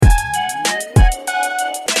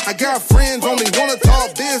got friends only wanna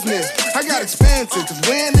talk business. I got expensive, cause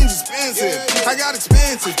winning's expensive. I got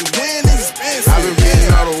expensive, cause winning's expensive. I've been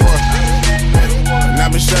reading all the war, and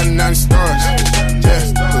I've been shutting down the stars.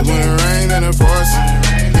 Yeah, cause when it rains and it pours,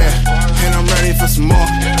 yeah, and I'm ready for some more.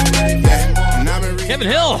 Yeah, and I've been reading. Kevin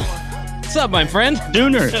Hill, what's up, my friend?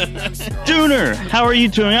 Dooner, how are you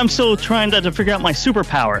doing? I'm still trying to figure out my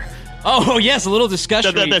superpower. Oh, yes, a little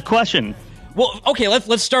discussion. The question. Well, okay,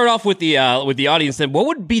 let's start off with the audience then. What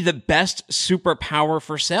would be the best superpower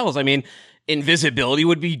for sales? I mean, invisibility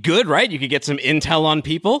would be good, right? You could get some intel on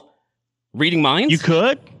people. Reading minds? You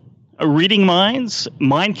could. Reading minds,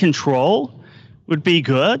 mind control would be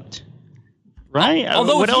good, right?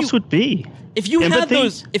 Although what else would be? If you had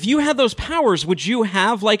those powers, would you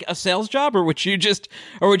have like a sales job, or would you just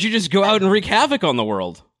go out and wreak havoc on the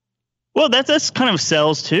world? Well, that's kind of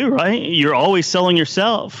sales too, right? You're always selling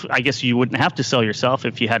yourself. I guess you wouldn't have to sell yourself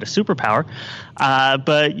if you had a superpower,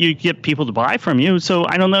 but you get people to buy from you. So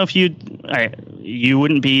I don't know if you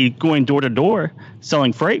wouldn't be going door to door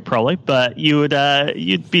selling freight probably, but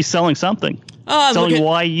you'd be selling something. Selling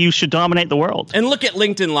why you should dominate the world. And look at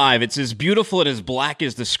LinkedIn Live. It's as beautiful and as black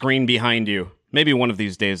as the screen behind you. Maybe one of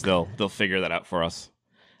these days they'll figure that out for us.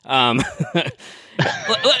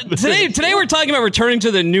 Today we're talking about returning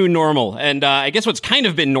to the new normal, and I guess what's kind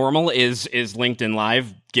of been normal is LinkedIn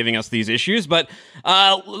Live giving us these issues. But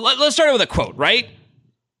let's start with a quote, right?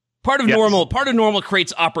 Part of normal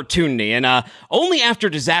creates opportunity, and only after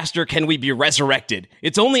disaster can we be resurrected.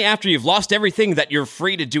 It's only after you've lost everything that you're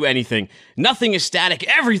free to do anything. Nothing is static.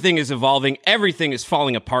 Everything is evolving. Everything is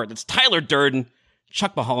falling apart. That's Tyler Durden,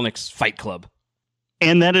 Chuck Palahniuk's Fight Club.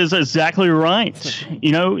 And that is exactly right.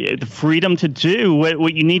 You know, the freedom to do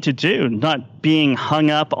what you need to do, not being hung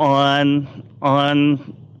up on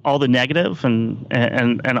all the negative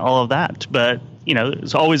and all of that. But, you know,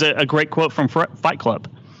 it's always a great quote from Fight Club.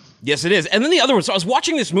 Yes, it is. And then the other one. So I was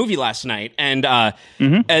watching this movie last night, and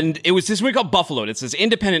it was this movie called Buffaloed. It's this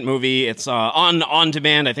independent movie. It's on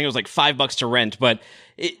demand. I think it was like $5 to rent, but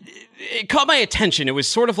it caught my attention. It was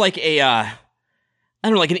sort of like I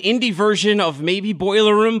don't know, like an indie version of maybe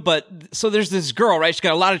Boiler Room, but so there's this girl, right? She's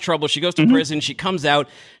got a lot of trouble. She goes to prison. She comes out.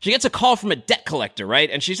 She gets a call from a debt collector, right?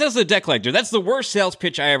 And she says to the debt collector, that's the worst sales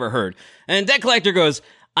pitch I ever heard. And the debt collector goes,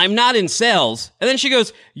 I'm not in sales. And then she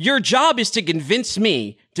goes, your job is to convince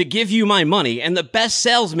me to give you my money. And the best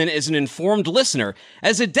salesman is an informed listener.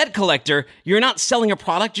 As a debt collector, you're not selling a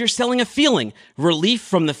product. You're selling a feeling. Relief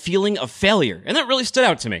from the feeling of failure. And that really stood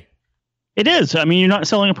out to me. It is. I mean, you're not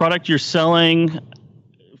selling a product. You're selling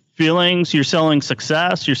feelings, you're selling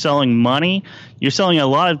success, you're selling money, you're selling a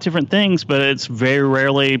lot of different things, but it's very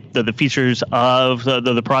rarely the features of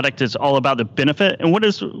the product. Is all about the benefit. And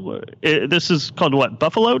this is called what?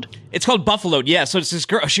 Buffaloed? It's called Buffaloed, yeah. So it's this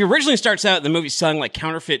girl. She originally starts out in the movie selling like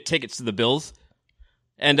counterfeit tickets to the Bills.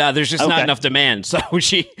 And there's just not enough demand. So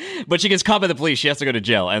she gets caught by the police. She has to go to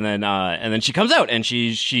jail. And then she comes out and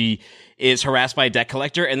she is harassed by a debt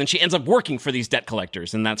collector. And then she ends up working for these debt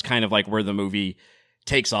collectors. And that's kind of like where the movie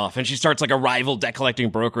takes off, and she starts like a rival debt collecting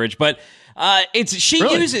brokerage. But she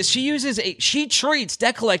treats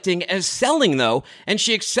debt collecting as selling though, and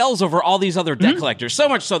she excels over all these other debt collectors, so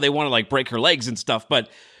much so they want to like break her legs and stuff. But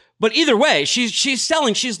either way, she's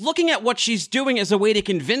selling. She's looking at what she's doing as a way to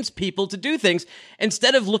convince people to do things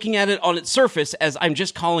instead of looking at it on its surface as I'm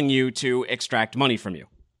just calling you to extract money from you.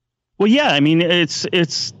 Well, yeah, I mean,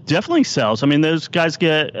 it's definitely sales. I mean, those guys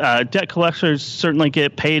get debt collectors certainly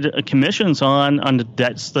get paid commissions on the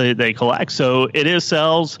debts they collect. So it is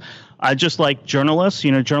sales. Just like journalists,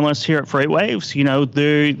 journalists here at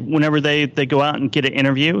FreightWaves, whenever they go out and get an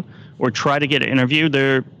interview or try to get an interview,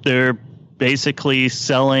 they're basically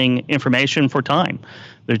selling information for time.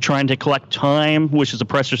 They're trying to collect time, which is a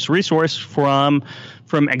precious resource from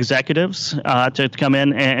executives to come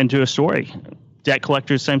in and do a story. Debt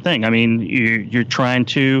collectors, same thing. I mean, you're trying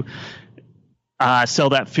to sell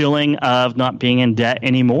that feeling of not being in debt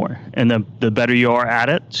anymore. And the better you are at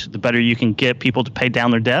it, the better you can get people to pay down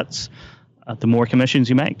their debts, the more commissions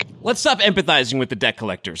you make. Let's stop empathizing with the debt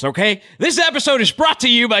collectors, okay? This episode is brought to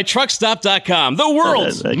you by Truckstop.com, the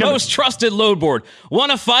world's most trusted load board.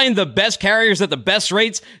 Want to find the best carriers at the best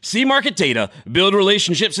rates? See market data, build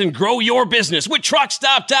relationships, and grow your business with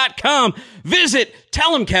Truckstop.com.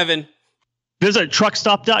 Tell them, Kevin. Visit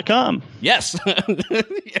truckstop.com. Yes. You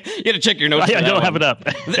got to check your notes. I don't have it up.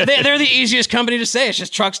 They're the easiest company to say. It's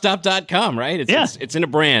just truckstop.com, right? It's in a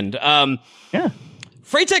brand. Yeah.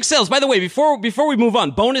 Freight Sales, by the way, before we move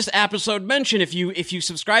on, bonus episode mention, if you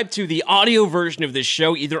subscribe to the audio version of this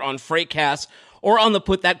show, either on Freightcast or on the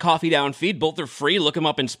Put That Coffee Down feed. Both are free. Look them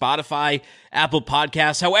up in Spotify, Apple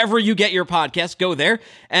Podcasts, however you get your podcasts, go there.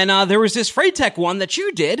 And there was this Freight Tech one that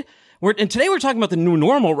you did. And today we're talking about the new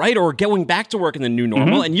normal, right? Or going back to work in the new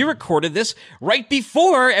normal. Mm-hmm. And you recorded this right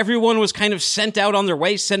before everyone was kind of sent out on their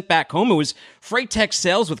way, sent back home. It was Freight Tech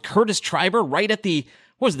Sales with Curtis Treiber right at the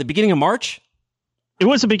beginning of March? It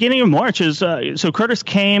was the beginning of March. So Curtis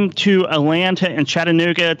came to Atlanta and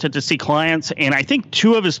Chattanooga to see clients, and I think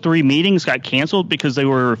 2 of his 3 meetings got canceled because they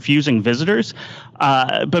were refusing visitors.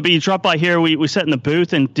 But he dropped by here. We sat in the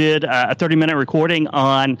booth and did a 30-minute recording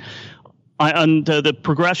on the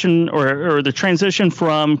progression or the transition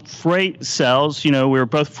from freight sales. We were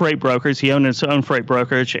both freight brokers. He owned his own freight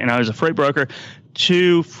brokerage, and I was a freight broker,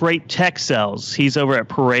 to Freight Tech Sales. He's over at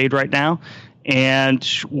Parade right now. And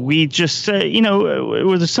we just,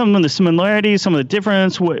 with some of the similarities, some of the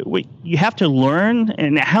difference, what you have to learn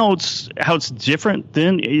and how it's different.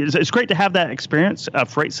 Then it's great to have that experience of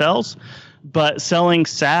freight sales, but selling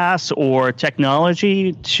SaaS or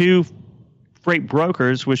technology to freight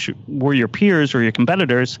brokers, which were your peers or your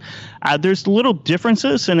competitors, there's little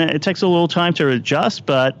differences, and it takes a little time to adjust,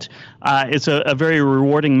 but it's a very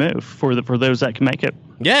rewarding move for those that can make it.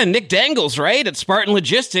 Yeah, Nick Dangles, right, at Spartan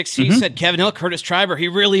Logistics, he said, Kevin Hill, Curtis Treiber, he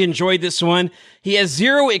really enjoyed this one. He has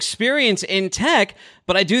 0 experience in tech,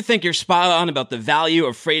 but I do think you're spot on about the value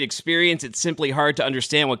of freight experience. It's simply hard to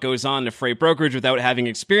understand what goes on in a freight brokerage without having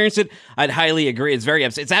experienced it. I'd highly agree.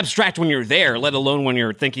 It's abstract when you're there, let alone when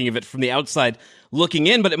you're thinking of it from the outside looking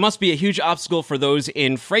in, but it must be a huge obstacle for those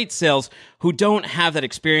in freight sales who don't have that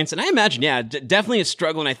experience. And I imagine, definitely a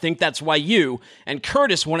struggle, and I think that's why you and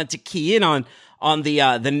Curtis wanted to key in on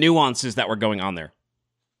the nuances that were going on there.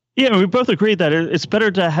 Yeah, we both agreed that it's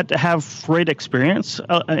better to have freight experience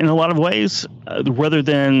in a lot of ways rather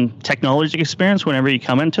than technology experience whenever you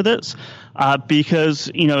come into this,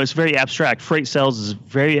 because it's very abstract. Freight sales is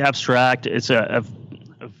very abstract. It's a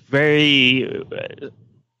very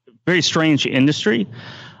very strange industry.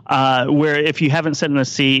 Where if you haven't sat in a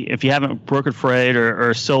seat, if you haven't brokered freight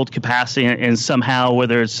or sold capacity and somehow,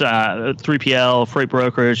 whether it's 3PL, freight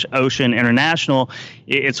brokerage, ocean, international,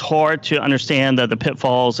 it's hard to understand the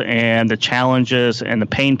pitfalls and the challenges and the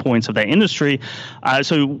pain points of that industry.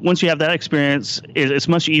 So once you have that experience, it's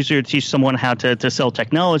much easier to teach someone how to sell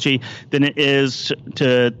technology than it is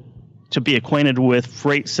to be acquainted with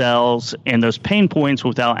freight sales and those pain points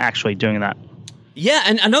without actually doing that. Yeah,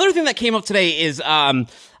 and another thing that came up today is,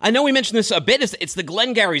 I know we mentioned this a bit, it's the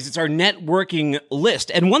Glengarry's, it's our networking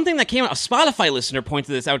list. And one thing that came out, a Spotify listener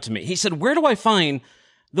pointed this out to me. He said, where do I find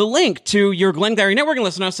the link to your Glengarry networking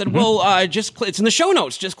list? And I said, well, it's in the show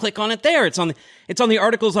notes. Just click on it there. It's on the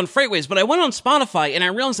articles on FreightWaves. But I went on Spotify and I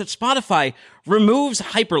realized that Spotify removes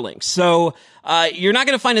hyperlinks. So, you're not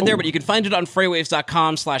going to find it there, but you can find it on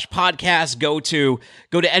freightwaves.com/podcast. Go to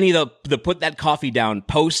any of the Put That Coffee Down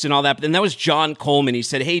posts and all that. But then that was John Coleman. He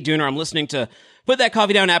said, hey, Dooner, I'm listening to Put That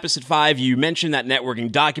Coffee Down episode 5. You mentioned that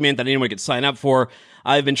networking document that anyone could sign up for.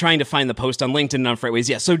 I've been trying to find the post on LinkedIn and on FreightWaves.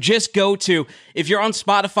 Yeah, so just go to, if you're on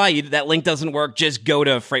Spotify, that link doesn't work, just go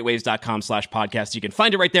to freightwaves.com/podcast. You can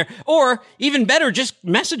find it right there. Or even better, just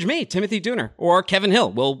message me, Timothy Dooner, or Kevin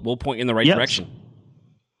Hill. We'll point you in the right direction.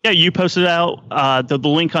 Yeah, you posted out the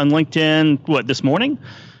link on LinkedIn, this morning?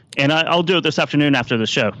 And I'll do it this afternoon after the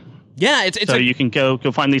show. Yeah, you can go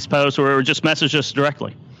find these posts or just message us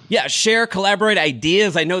directly. Yeah, share, collaborate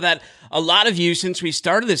ideas. I know that a lot of you, since we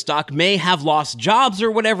started this doc, may have lost jobs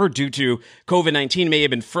or whatever due to COVID-19, may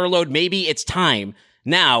have been furloughed. Maybe it's time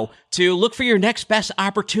now to look for your next best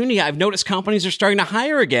opportunity. I've noticed companies are starting to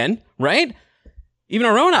hire again, right? Even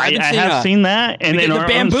our own. I have seen that. And in the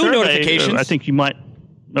Bamboo notifications. I think you might.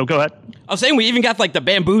 No, go ahead. I was saying we even got the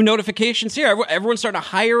Bamboo notifications here. Everyone's starting to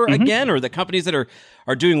hire again, or the companies that are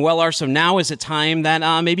doing well are. So now is a time that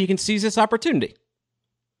maybe you can seize this opportunity.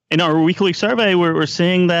 In our weekly survey, we're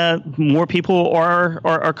seeing that more people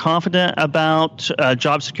are confident about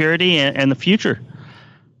job security and the future.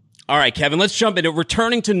 All right, Kevin, let's jump into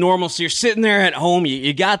returning to normal. So you're sitting there at home,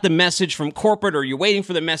 you got the message from corporate, or you're waiting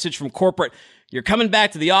for the message from corporate. You're coming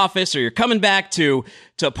back to the office, or you're coming back to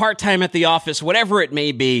part-time at the office, whatever it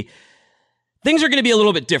may be. Things are going to be a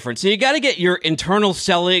little bit different. So you got to get your internal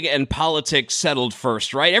selling and politics settled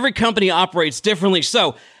first, right? Every company operates differently.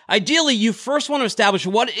 So ideally, you first want to establish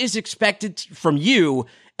what is expected from you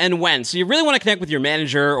and when. So you really want to connect with your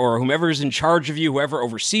manager or whomever is in charge of you, whoever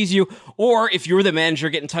oversees you, or if you're the manager,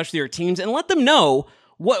 get in touch with your teams and let them know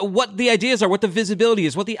what the ideas are, what the visibility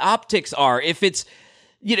is, what the optics are. If it's,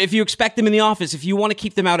 if you expect them in the office, if you want to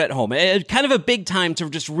keep them out at home, kind of a big time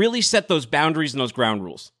to just really set those boundaries and those ground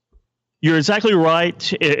rules. You're exactly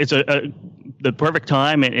right. It's a the perfect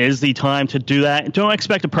time. It is the time to do that. Don't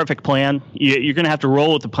expect a perfect plan. You're going to have to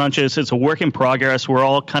roll with the punches. It's a work in progress. We're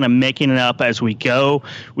all kind of making it up as we go.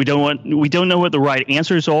 We don't know what the right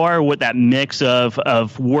answers are, what that mix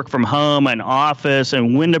of work from home and office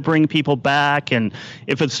and when to bring people back and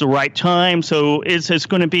if it's the right time. So it's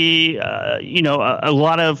going to be, a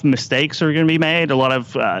lot of mistakes are going to be made. A lot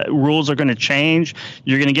of rules are going to change.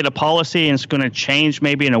 You're going to get a policy and it's going to change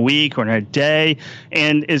maybe in a week or in a day.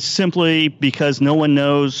 And it's simply because no one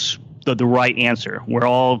knows the right answer. We're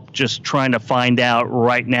all just trying to find out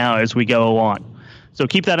right now as we go along. So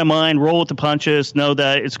keep that in mind. Roll with the punches. Know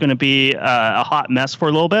that it's going to be a hot mess for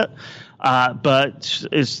a little bit, but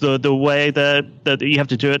it's the way that you have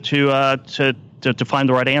to do it to find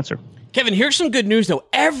the right answer. Kevin, here's some good news, though.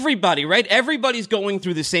 Everybody, right? Everybody's going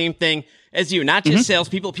through the same thing as you, not just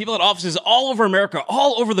salespeople, people at offices all over America,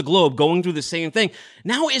 all over the globe going through the same thing.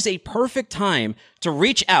 Now is a perfect time to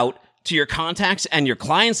reach out to your contacts and your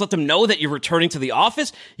clients. Let them know that you're returning to the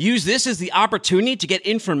office. Use this as the opportunity to get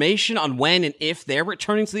information on when and if they're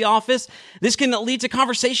returning to the office. This can lead to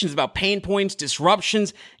conversations about pain points,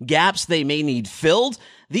 disruptions, gaps they may need filled.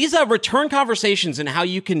 These return conversations and how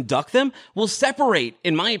you conduct them will separate,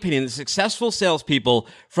 in my opinion, the successful salespeople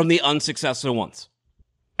from the unsuccessful ones.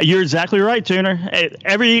 You're exactly right, Tuner.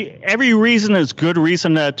 Every reason is good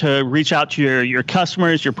reason to reach out to your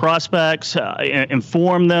customers, your prospects,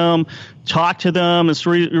 inform them, talk to them. It's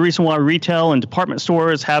the reason why retail and department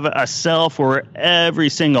stores have a sale for every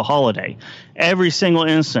single holiday, every single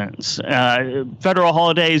instance. Federal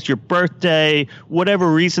holidays, your birthday,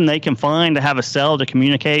 whatever reason they can find to have a sale to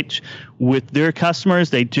communicate with their customers,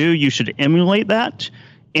 they do. You should emulate that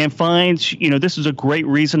and find, this is a great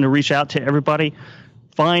reason to reach out to everybody.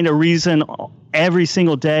 Find a reason every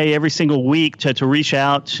single day, every single week to reach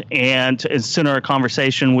out and center a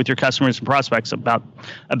conversation with your customers and prospects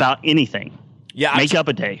about anything. Yeah, make up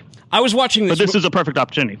a day. I was watching this. But this is a perfect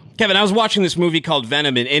opportunity. Kevin, I was watching this movie called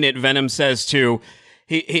Venom, and in it, Venom says to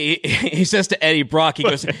he says to Eddie Brock, he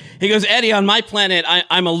goes, Eddie, on my planet,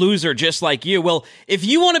 I'm a loser just like you. Well, if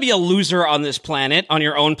you want to be a loser on this planet, on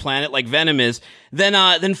your own planet, like Venom is,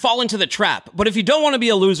 then fall into the trap. But if you don't want to be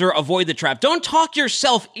a loser, avoid the trap. Don't talk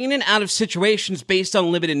yourself in and out of situations based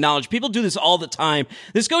on limited knowledge. People do this all the time.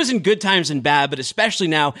 This goes in good times and bad, but especially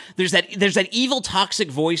now, there's that evil,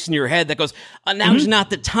 toxic voice in your head that goes, now's not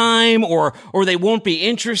the time, or they won't be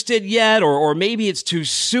interested yet, or maybe it's too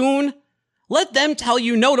soon. Let them tell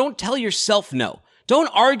you no. Don't tell yourself no. Don't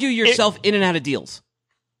argue yourself in and out of deals.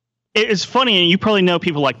 It's funny, and you probably know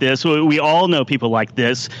people like this. We all know people like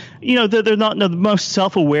this. They're not the most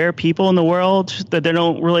self-aware people in the world. That they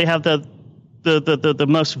don't really have the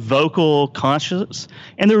most vocal conscience,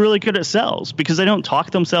 and they're really good at sales because they don't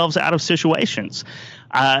talk themselves out of situations.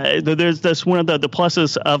 That's one of the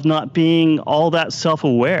pluses of not being all that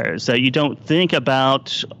self-aware, is that you don't think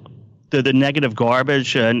about the negative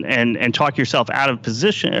garbage and talk yourself out of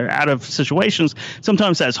position or out of situations.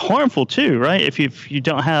 Sometimes that's harmful too, right? If you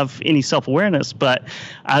don't have any self-awareness, but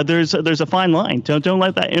there's a fine line. Don't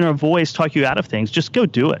let that inner voice talk you out of things. Just go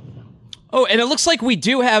do it. Oh, and it looks like we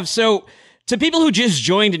do have, so to people who just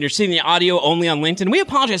joined and you're seeing the audio only on LinkedIn, we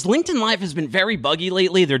apologize. LinkedIn Live has been very buggy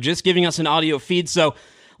lately. They're just giving us an audio feed, so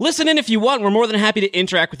listen in if you want. We're more than happy to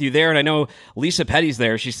interact with you there. And I know Lisa Petty's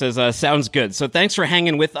there. She says, sounds good. So thanks for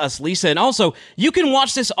hanging with us, Lisa. And also, you can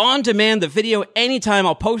watch this on demand, the video, anytime.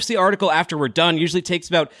 I'll post the article after we're done. Usually takes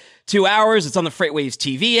about 2 hours. It's on the FreightWaves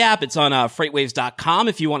TV app. It's on freightwaves.com.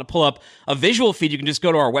 If you want to pull up a visual feed, you can just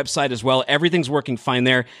go to our website as well. Everything's working fine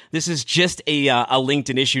there. This is just a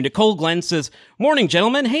LinkedIn issue. Nicole Glenn says, morning,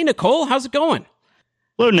 gentlemen. Hey, Nicole, how's it going?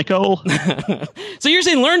 Hello, Nicole. So you're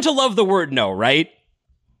saying learn to love the word no, right?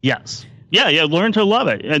 Yes. Yeah, learn to love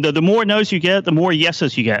it. And the more no's you get, the more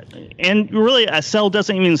yeses you get. And really, a sale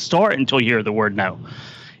doesn't even start until you hear the word no.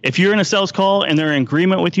 If you're in a sales call and they're in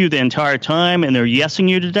agreement with you the entire time and they're yesing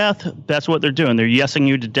you to death, that's what they're doing. They're yesing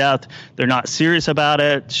you to death. They're not serious about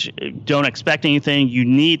it. Don't expect anything. You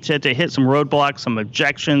need to hit some roadblocks, some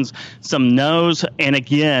objections, some no's. And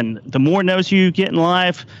again, the more no's you get in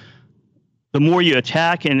life, the more you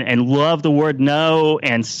attack and love the word no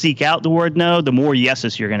and seek out the word no, the more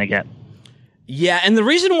yeses you're going to get. Yeah, and the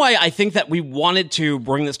reason why I think that we wanted to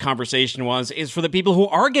bring this conversation is for the people who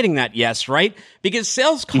are getting that yes, right? Because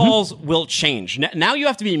sales calls will change. Now you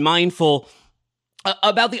have to be mindful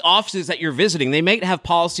about the offices that you're visiting. They might have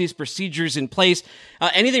policies, procedures in place,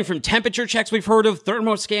 anything from temperature checks we've heard of,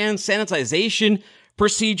 thermoscans, sanitization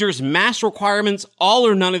procedures, mask requirements, all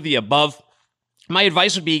or none of the above. My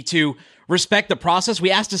advice would be to respect the process. We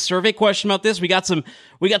asked a survey question about this. We got some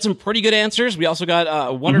pretty good answers. We also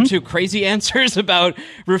got one or two crazy answers about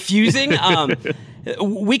refusing.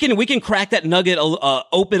 We can crack that nugget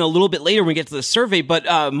open a little bit later when we get to the survey.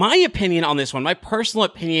 But my opinion on this one, my personal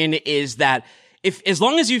opinion, is that as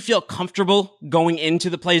long as you feel comfortable going into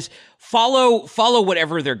the place, follow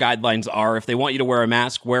whatever their guidelines are. If they want you to wear a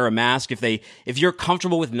mask, wear a mask. If you're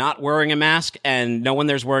comfortable with not wearing a mask and no one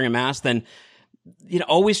there's wearing a mask, then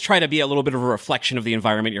always try to be a little bit of a reflection of the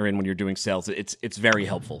environment you're in when you're doing sales. It's very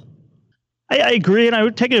helpful. I agree, and I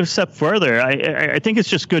would take it a step further. I think it's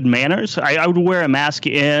just good manners. I would wear a mask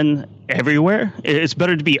in everywhere. It's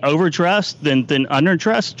better to be overdressed than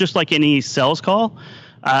underdressed, just like any sales call.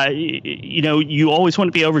 You always want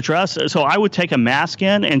to be overdressed. So I would take a mask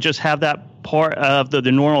in and just have that part of the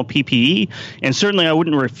normal PPE. And certainly I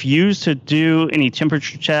wouldn't refuse to do any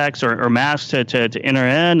temperature checks or masks to enter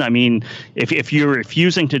in. I mean, if you're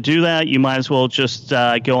refusing to do that, you might as well just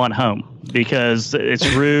go on home, because it's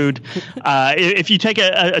rude. If you take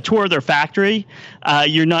a tour of their factory,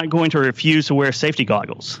 you're not going to refuse to wear safety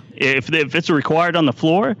goggles. If it's required on the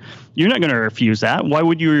floor, you're not going to refuse that. Why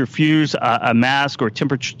would you refuse a mask or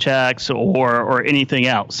temperature checks or anything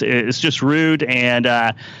else? It's just rude, and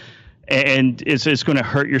it's going to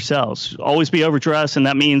hurt your sales. Always be overdressed, and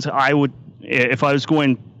that means if I was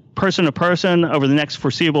going person to person over the next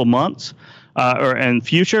foreseeable months, or in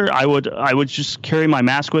future, I would just carry my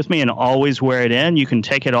mask with me and always wear it in. You can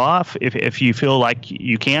take it off if you feel like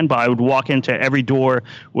you can, but I would walk into every door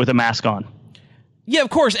with a mask on. Yeah, of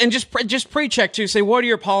course, and just pre-check too. Say, what are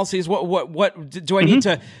your policies? What do I need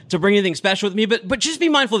to bring anything special with me? But just be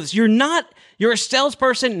mindful of this. You're a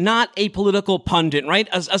salesperson, not a political pundit, right?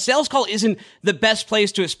 A sales call isn't the best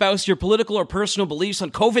place to espouse your political or personal beliefs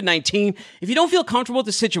on COVID-19. If you don't feel comfortable with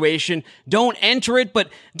the situation, don't enter it,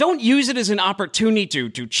 but don't use it as an opportunity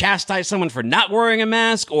to chastise someone for not wearing a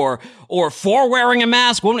mask or for wearing a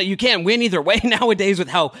mask. Well, you can't win either way nowadays with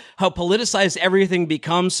how politicized everything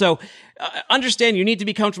becomes. So understand you need to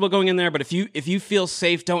be comfortable going in there, but if you feel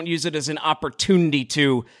safe, don't use it as an opportunity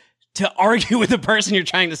to argue with the person you're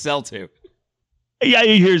trying to sell to. Yeah,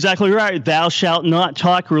 you're exactly right. Thou shalt not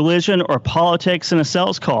talk religion or politics in a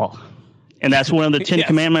sales call. And that's one of the 10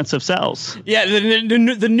 commandments of sales. Yeah,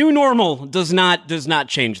 the new normal does not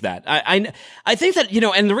change that. I think that,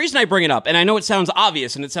 and the reason I bring it up, and I know it sounds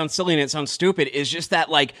obvious and it sounds silly and it sounds stupid, is just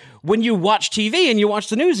that, like, when you watch TV and you watch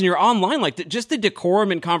the news and you're online, like, just the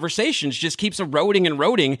decorum in conversations just keeps eroding and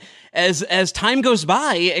eroding as time goes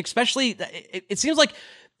by. Especially, it seems like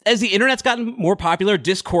as the internet's gotten more popular,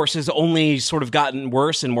 discourse has only sort of gotten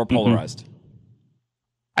worse and more polarized.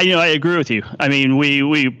 I agree with you. I mean, we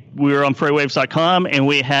were on freightwaves.com, and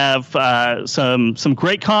we have some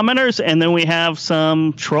great commenters, and then we have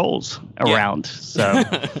some trolls around. So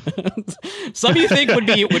some you think would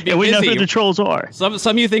be and busy. We know who the trolls are.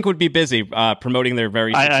 Some you think would be busy promoting their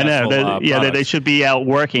very successful I know. They should be out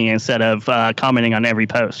working instead of commenting on every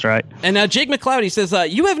post, right? And Jake McLeod, he says,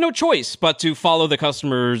 you have no choice but to follow the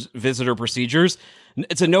customer's visitor procedures.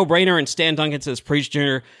 It's a no-brainer. And Stan Duncan says, preach,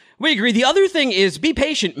 Junior. We agree. The other thing is be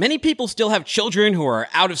patient. Many people still have children who are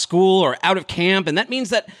out of school or out of camp, and that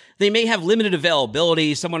means that they may have limited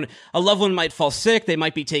availability. A loved one might fall sick. They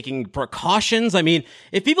might be taking precautions. I mean,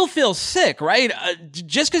 if people feel sick, right,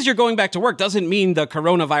 just because you're going back to work doesn't mean the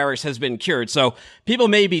coronavirus has been cured. So people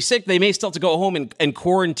may be sick. They may still have to go home and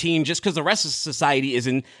quarantine just because the rest of society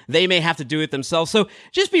isn't. They may have to do it themselves. So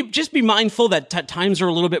just be mindful that times are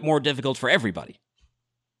a little bit more difficult for everybody.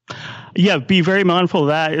 Yeah, be very mindful of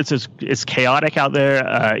that. It's chaotic out there,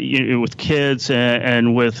 with kids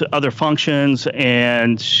and with other functions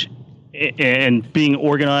and being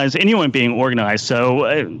organized. Anyone being organized.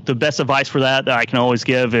 So the best advice for that I can always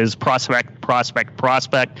give is prospect.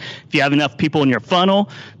 If you have enough people in your funnel,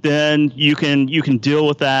 then you can deal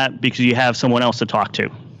with that because you have someone else to talk to.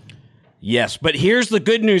 Yes, but here's the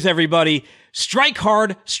good news, everybody. Strike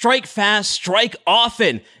hard, strike fast, strike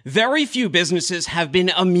often. Very few businesses have been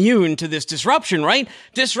immune to this disruption, right?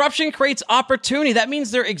 Disruption creates opportunity. That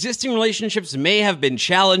means their existing relationships may have been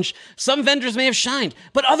challenged. Some vendors may have shined,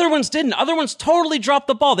 but other ones didn't. Other ones totally dropped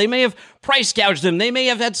the ball. They may have price gouged them. They may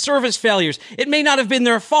have had service failures. It may not have been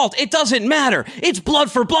their fault. It doesn't matter. It's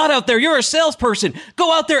blood for blood out there. You're a salesperson.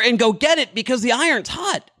 Go out there and go get it because the iron's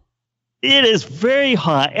hot. It is very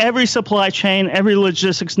hot. Every supply chain, every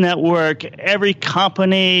logistics network, every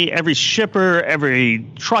company, every shipper, every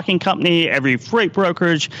trucking company, every freight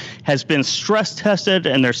brokerage has been stress tested,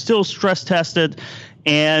 and they're still stress tested.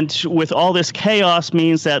 And with all this chaos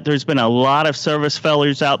means that there's been a lot of service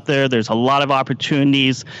failures out there. There's a lot of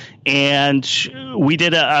opportunities. And we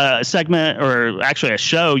did a segment, or actually a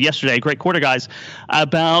show yesterday, Great Quarter Guys,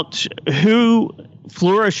 about who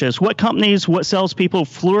flourishes, what companies, what salespeople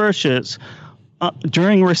flourishes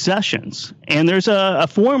during recessions. And there's a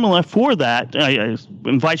formula for that. I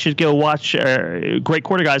invite you to go watch Great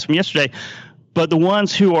Quarter Guys from yesterday. But the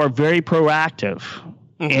ones who are very proactive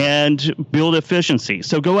and build efficiency.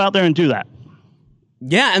 So go out there and do that.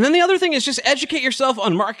 Yeah, and then the other thing is just educate yourself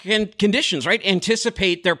on market conditions, right?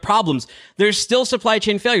 Anticipate their problems. There's still supply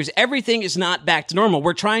chain failures. Everything is not back to normal.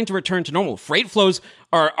 We're trying to return to normal. Freight flows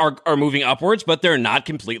are moving upwards, but they're not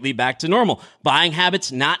completely back to normal. Buying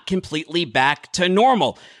habits not completely back to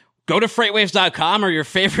normal. Go to freightwaves.com or your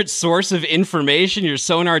favorite source of information, your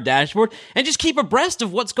Sonar dashboard, and just keep abreast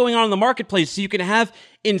of what's going on in the marketplace so you can have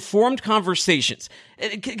informed conversations.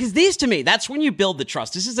 Because these, to me, that's when you build the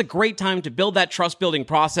trust. This is a great time to build that trust-building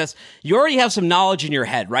process. You already have some knowledge in your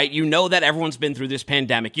head, right? You know that everyone's been through this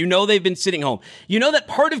pandemic. You know they've been sitting home. You know that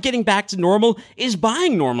part of getting back to normal is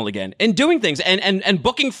buying normal again and doing things and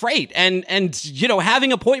booking freight and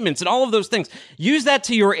having appointments and all of those things. Use that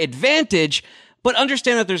to your advantage. But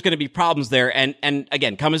understand that there's going to be problems there, and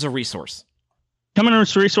again, come as a resource. Come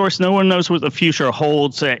as a resource. No one knows what the future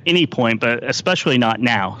holds at any point, but especially not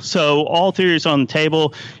now. So all theories on the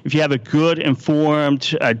table. If you have a good, informed,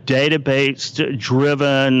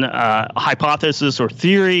 database-driven hypothesis or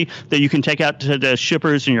theory that you can take out to the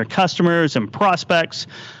shippers and your customers and prospects,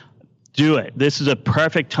 do it. This is a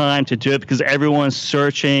perfect time to do it because everyone's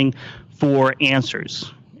searching for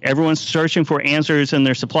answers. Everyone's searching for answers in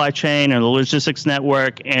their supply chain and the logistics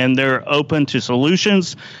network, and they're open to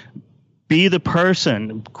solutions. Be the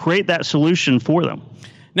person. Create that solution for them.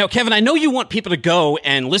 Now, Kevin, I know you want people to go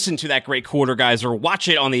and listen to that Great Quarter Guys or watch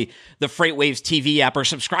it on the FreightWaves TV app or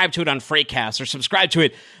subscribe to it on Freightcast or subscribe to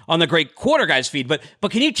it on the Great Quarter Guys feed. But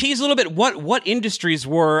can you tease a little bit what industries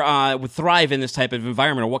would thrive in this type of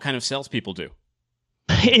environment, or what kind of salespeople do?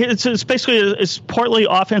 It's basically it's partly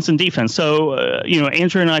offense and defense. So,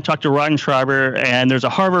 Andrew and I talked to Ryan Schreiber, and there's a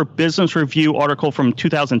Harvard Business Review article from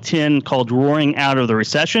 2010 called "Roaring Out of the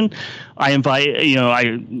Recession." I invite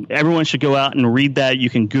everyone should go out and read that. You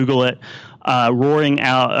can Google it. Roaring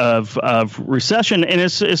out of recession, and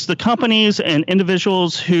it's the companies and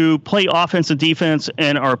individuals who play offense and defense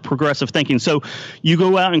and are progressive thinking. So you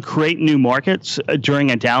go out and create new markets during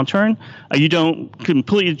a downturn. You don't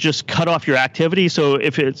completely just cut off your activity. So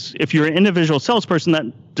if you're an individual salesperson, that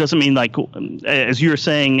doesn't mean, like as you were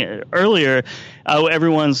saying earlier,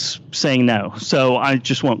 everyone's saying no, so I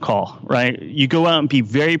just won't call, right? You go out and be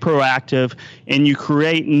very proactive, and you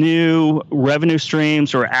create new revenue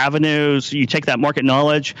streams or avenues. You take that market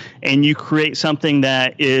knowledge and you create something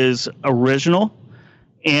that is original,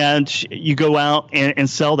 and you go out and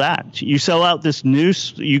sell that. You sell out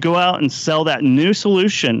you go out and sell that new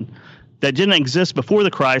solution that didn't exist before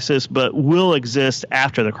the crisis, but will exist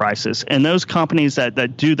after the crisis. And those companies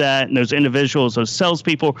that do that, and those individuals, those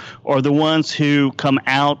salespeople, are the ones who come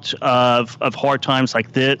out of hard times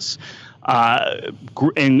like this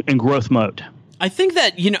in growth mode. I think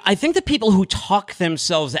that the people who talk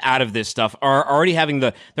themselves out of this stuff are already having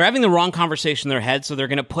the wrong conversation in their head, so they're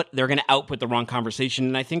going to output the wrong conversation.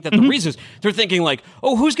 And I think that the reasons they're thinking like,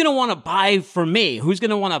 oh, who's going to want to buy from me? Who's going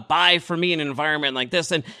to want to buy from me in an environment like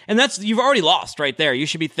this? And that's, you've already lost right there. You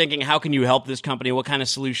should be thinking, how can you help this company? What kind of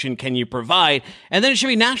solution can you provide? And then it should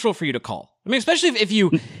be natural for you to call. I mean, especially if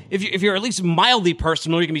you're at least mildly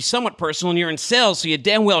personal, you can be somewhat personal, and you're in sales, so you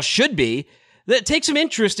damn well should be. That take some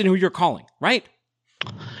interest in who you're calling, right?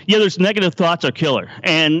 Yeah, those negative thoughts are killer.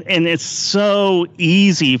 And it's so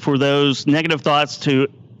easy for those negative thoughts to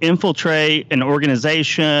infiltrate an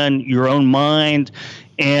organization, your own mind,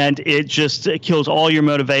 and it kills all your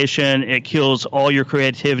motivation. It kills all your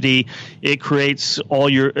creativity. It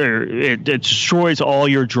it destroys all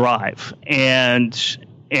your drive. And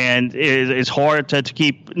it's hard to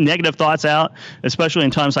keep negative thoughts out, especially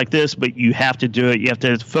in times like this, but you have to do it. You have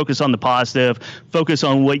to focus on the positive, focus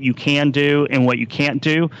on what you can do and what you can't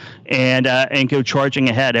do, and go charging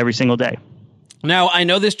ahead every single day. Now, I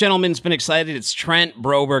know this gentleman's been excited. It's Trent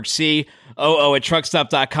Broberg, COO at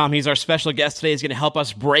truckstop.com. He's our special guest today. He's going to help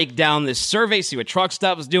us break down this survey, see what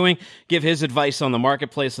Truckstop is doing, give his advice on the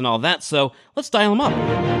marketplace and all that. So let's dial him up.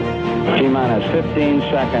 T-minus 15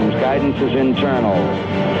 seconds. Guidance is internal.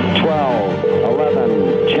 12,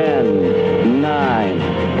 11, 10, 9.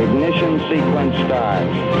 Ignition sequence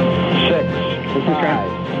starts. 6,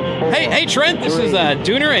 5, 4, Hey, Trent. This is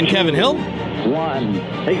Dooner and Kevin Hill. 1.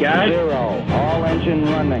 Hey, guys. 0. All all engine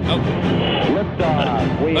running. Oh.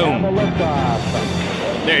 Liftoff. We Boom. have a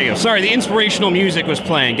liftoff. There you go. Sorry, the inspirational music was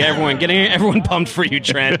playing. Getting everyone pumped for you,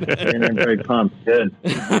 Trent. I'm very pumped. Good.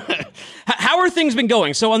 How are things been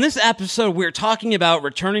going? So on this episode, we're talking about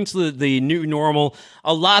returning to the new normal.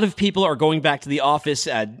 A lot of people are going back to the office.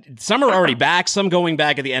 Some are already back. Some going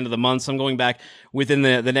back at the end of the month. Some going back within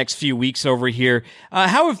the next few weeks over here.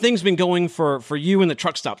 How have things been going for you and the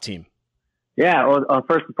Truck Stop team? Yeah. Well,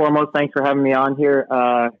 first and foremost, thanks for having me on here,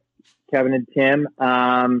 Kevin and Tim.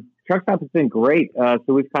 Truck Stop has been great. So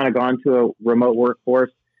we've kind of gone to a remote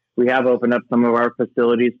workforce. We have opened up some of our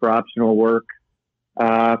facilities for optional work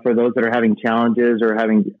for those that are having challenges or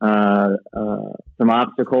having some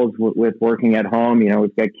obstacles with working at home. You know,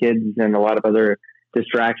 we've got kids and a lot of other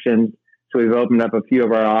distractions. So we've opened up a few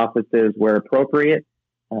of our offices where appropriate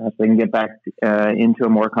so they can get back into a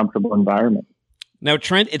more comfortable environment. Now,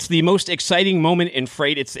 Trent, it's the most exciting moment in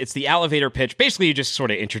freight. It's the elevator pitch. Basically, you just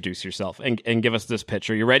sort of introduce yourself and give us this pitch.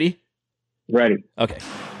 Are you ready? Ready. Okay.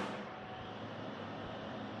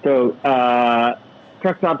 So,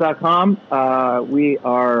 truckstop.com, we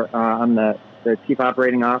are, I'm the chief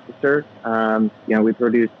operating officer.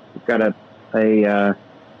 We've got a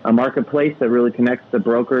marketplace that really connects the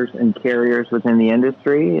brokers and carriers within the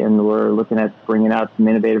industry. And we're looking at bringing out some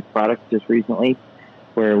innovative products just recently,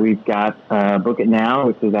 where we've got Book It Now,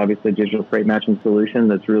 which is obviously a digital freight matching solution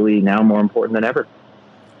that's really now more important than ever.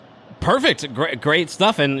 Perfect. Great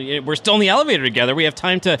stuff. And we're still in the elevator together. We have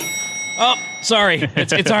time to... Oh, sorry.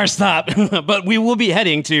 It's our stop. But we will be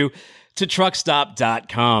heading to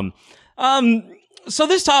truckstop.com. So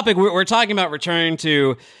this topic, we're talking about returning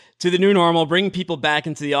to the new normal, bringing people back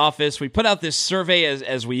into the office. We put out this survey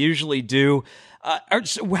as we usually do.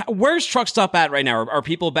 Where's Truckstop at right now? Are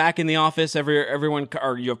people back in the office? Everyone?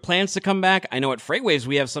 Are you have plans to come back? I know at Freightways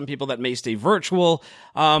we have some people that may stay virtual.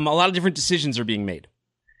 A lot of different decisions are being made.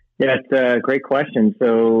 Yeah, it's a great question.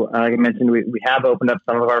 So, like I mentioned, we have opened up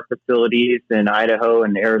some of our facilities in Idaho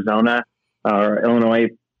and Arizona. Our Illinois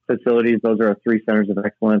facilities, those are our 3 centers of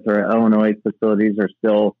excellence. Our Illinois facilities are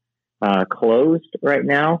still closed right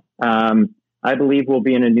now. I believe we'll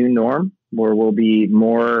be in a new norm where we'll be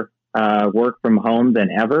more work from home than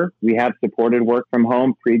ever. We have supported work from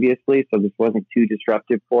home previously, so this wasn't too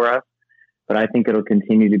disruptive for us. But I think it'll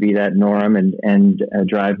continue to be that norm and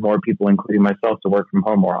drive more people, including myself, to work from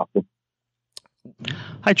home more often.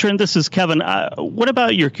 Hi, Trent. This is Kevin. What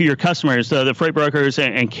about your customers, the freight brokers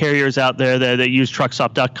and carriers out there that use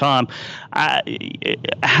truckstop.com?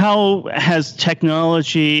 How has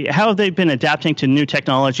technology, how have they been adapting to new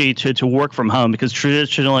technology to work from home? Because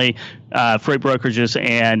traditionally, freight brokerages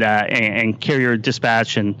and carrier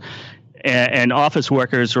dispatch and office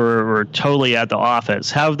workers were totally at the office.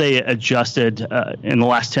 How have they adjusted in the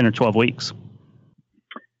last 10 or 12 weeks?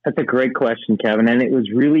 That's a great question, Kevin. And it was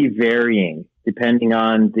really varying depending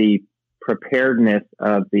on the preparedness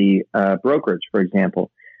of the brokerage, for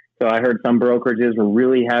example. So I heard some brokerages were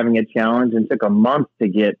really having a challenge and took a month to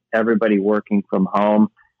get everybody working from home.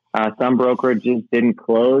 Some brokerages didn't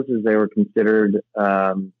close as they were considered,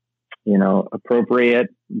 appropriate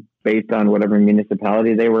based on whatever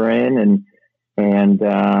municipality they were in. And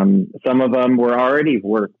some of them were already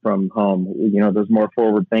work from home, those more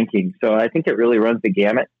forward thinking. So I think it really runs the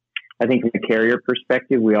gamut. I think from a carrier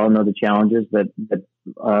perspective, we all know the challenges that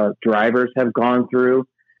drivers have gone through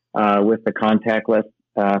with the contactless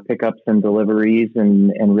pickups and deliveries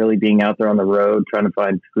and really being out there on the road, trying to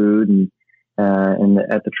find food and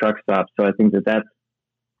at the truck stop. So I think that's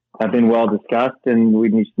been well discussed, and we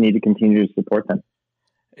just need to continue to support them.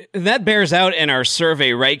 That bears out in our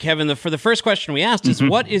survey, right, Kevin? For the first question we asked is,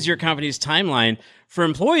 what is your company's timeline for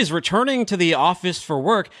employees returning to the office for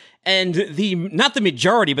work? And not the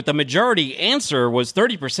majority, but the majority answer was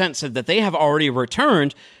 30% said that they have already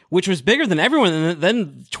returned, which was bigger than everyone. And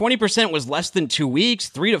then 20% was less than 2 weeks,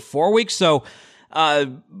 3 to 4 weeks. So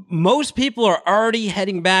most people are already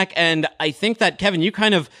heading back. And I think that, Kevin, you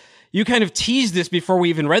kind of teased this before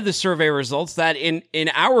we even read the survey results, that in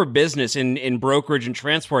our business, in brokerage and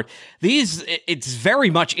transport, it's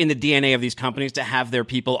very much in the DNA of these companies to have their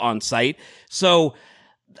people on site. So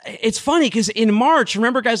it's funny because in March,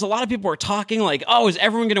 remember, guys, a lot of people were talking like, oh, is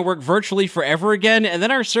everyone going to work virtually forever again? And then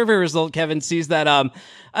our survey result, Kevin, sees that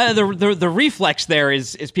the reflex there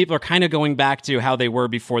is people are kind of going back to how they were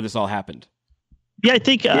before this all happened. Yeah, I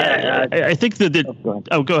think go ahead,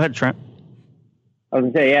 Trent. I was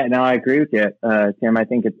going to say, yeah, no, I agree with you, Tim. I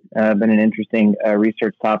think it's been an interesting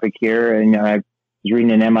research topic here. And I was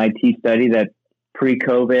reading an MIT study that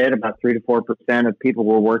pre-COVID, about 3 to 4% of people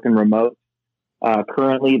were working remote.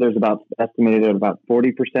 Currently, there's estimated about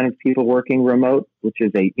 40% of people working remote, which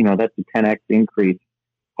is that's a 10x increase.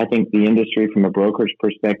 I think the industry from a brokerage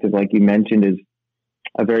perspective, like you mentioned, is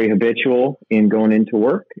very habitual in going into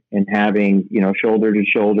work and having, shoulder to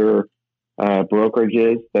shoulder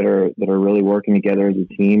brokerages that are really working together as a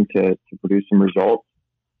team to produce some results.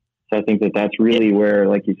 So I think that's really where,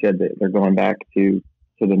 like you said, that they're going back to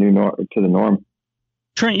the norm.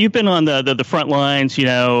 Trent, you've been on the front lines,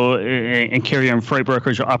 in carrier and freight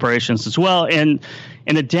brokerage operations as well. And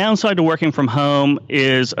the downside to working from home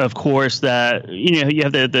is, of course, that, you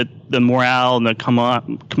have the morale and the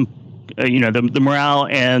morale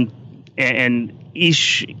and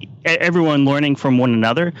everyone learning from one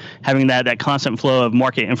another, having that constant flow of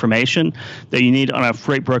market information that you need on a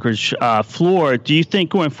freight brokerage floor. Do you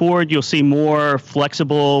think going forward you'll see more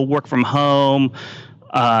flexible work from home,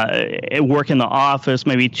 work in the office,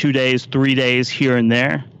 maybe 2 days, 3 days here and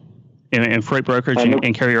there in freight brokerage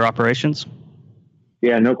and carrier operations?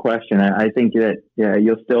 Yeah, no question. I think that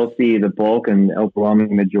you'll still see the bulk and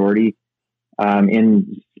overwhelming majority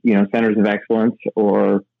in centers of excellence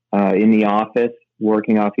or in the office,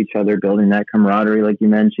 working off each other, building that camaraderie, like you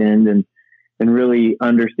mentioned, and really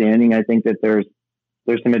understanding. I think that there's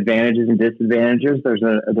some advantages and disadvantages. There's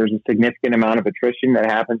a significant amount of attrition that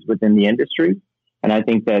happens within the industry. And I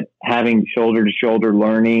think that having shoulder to shoulder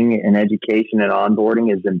learning and education and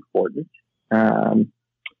onboarding is important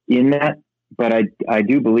in that. But I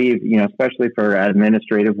do believe, especially for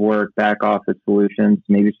administrative work, back office solutions,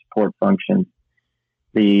 maybe support functions,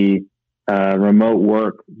 the remote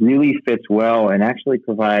work really fits well and actually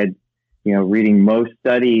provides, reading most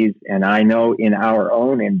studies, and I know in our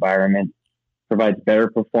own environment, provides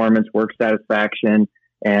better performance, work satisfaction,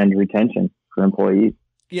 and retention for employees.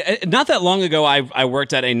 Yeah, not that long ago, I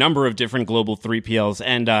worked at a number of different global 3PLs,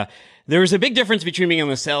 and there was a big difference between being on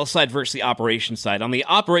the sales side versus the operations side. On the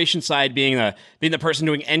operations side, being the person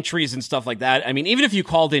doing entries and stuff like that. I mean, even if you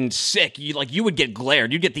called in sick, you would get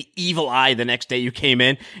glared. You'd get the evil eye the next day you came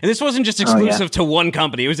in. And this wasn't just exclusive to one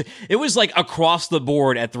company. It was like across the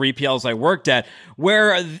board at 3PLs I worked at.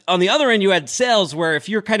 Where on the other end, you had sales, where if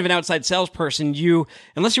you're kind of an outside salesperson,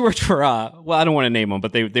 unless you worked for I don't want to name them,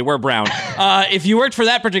 but they were Brown. If you worked for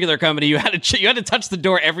that particular company, you had to touch the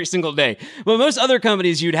door every single day. But most other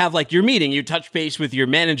companies, you'd have like your meeting, you touch base with your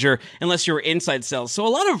manager unless you're inside sales. So a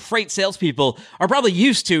lot of freight salespeople are probably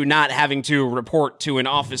used to not having to report to an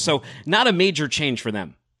office. So not a major change for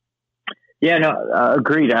them. Yeah, no,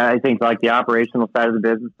 agreed. I think like the operational side of the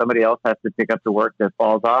business, somebody else has to pick up the work that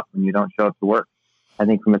falls off when you don't show up to work. I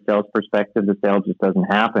think from a sales perspective, the sale just doesn't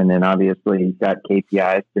happen. And obviously you've got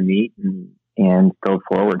KPIs to meet and go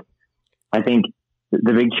forward. I think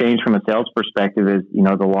the big change from a sales perspective is,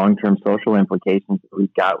 the long-term social implications that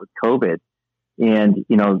we've got with COVID. And,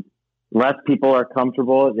 less people are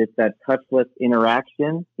comfortable. It's that touchless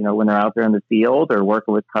interaction, when they're out there in the field or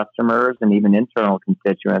working with customers and even internal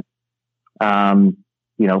constituents.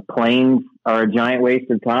 Planes are a giant waste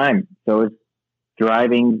of time. So it's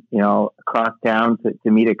driving, across town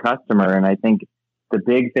to meet a customer. And I think the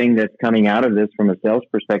big thing that's coming out of this from a sales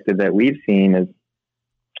perspective that we've seen is,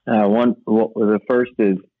 the first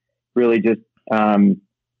is really just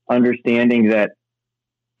understanding that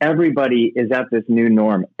everybody is at this new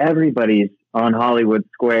norm. Everybody's on Hollywood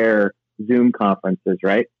Square Zoom conferences,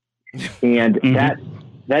 right? And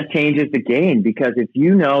that changes the game, because if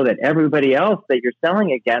you know that everybody else that you're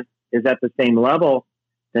selling against is at the same level,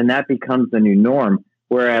 then that becomes the new norm.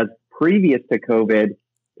 Whereas previous to COVID,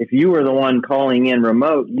 if you were the one calling in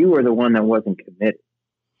remote, you were the one that wasn't committed.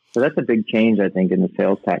 So that's a big change, I think, in the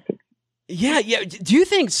sales tactics. Yeah. Do you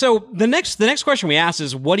think so? The next question we asked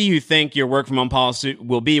is, what do you think your work from home policy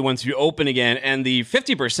will be once you open again? And the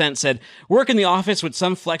 50% said work in the office with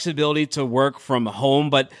some flexibility to work from home,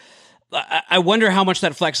 but I wonder how much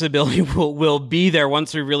that flexibility will be there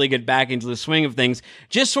once we really get back into the swing of things.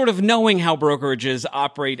 Just sort of knowing how brokerages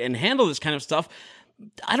operate and handle this kind of stuff.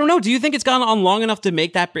 I don't know. Do you think it's gone on long enough to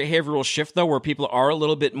make that behavioral shift, though, where people are a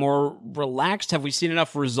little bit more relaxed? Have we seen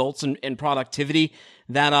enough results in productivity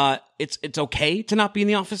that it's okay to not be in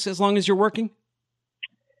the office as long as you're working?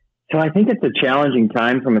 So I think it's a challenging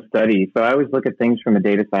time from a study. So I always look at things from a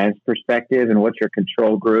data science perspective and what's your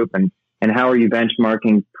control group and how are you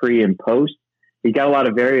benchmarking pre and post. You got a lot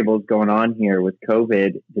of variables going on here with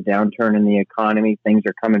COVID, the downturn in the economy. Things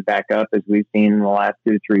are coming back up as we've seen in the last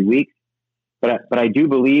 2 to 3 weeks. But I do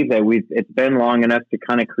believe that it's been long enough to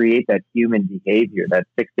kind of create that human behavior, that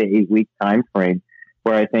 6 to 8 week time frame,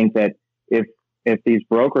 where I think that if these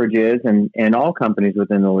brokerages and all companies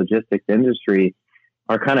within the logistics industry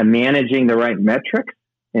are kind of managing the right metrics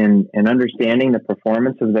and understanding the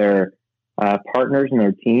performance of their partners and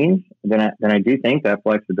their teams, then I do think that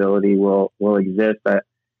flexibility will exist. That,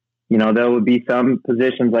 you know, there would be some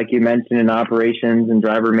positions like you mentioned in operations and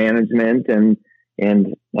driver management and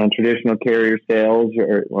traditional carrier sales,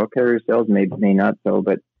 or carrier sales may not so,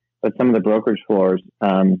 but some of the brokerage floors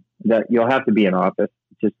that you'll have to be in office.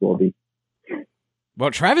 It just will be. Well,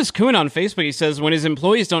 Travis Kuhn on Facebook, he says when his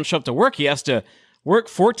employees don't show up to work, he has to work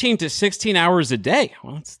 14 to 16 hours a day.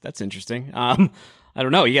 Well, that's interesting. I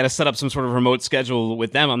don't know. You got to set up some sort of remote schedule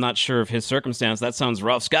with them. I'm not sure of his circumstance. That sounds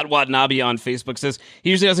rough. Scott Watanabe on Facebook says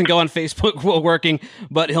he usually doesn't go on Facebook while working,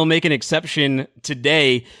 but he'll make an exception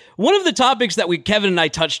today. One of the topics that Kevin and I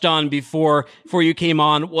touched on before you came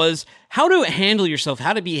on was how to handle yourself,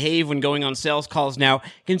 how to behave when going on sales calls now,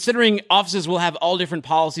 considering offices will have all different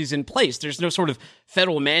policies in place. There's no sort of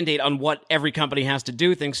federal mandate on what every company has to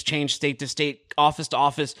do. Things change state to state, office to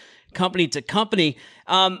office, company to company.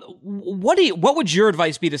 What would your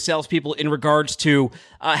advice be to salespeople in regards to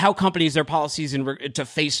how companies, their policies to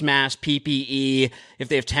face masks, PPE, if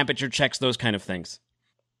they have temperature checks, those kind of things?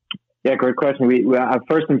 Yeah, great question. We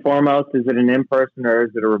first and foremost, is it an in-person or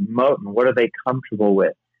is it a remote, and what are they comfortable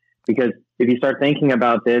with? Because if you start thinking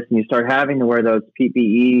about this and you start having to wear those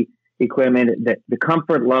PPE equipment, the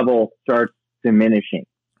comfort level starts diminishing.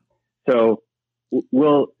 So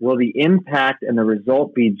will the impact and the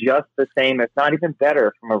result be just the same, if not even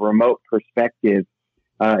better, from a remote perspective,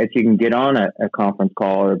 if you can get on a conference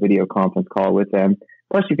call or a video conference call with them?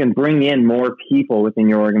 Plus, you can bring in more people within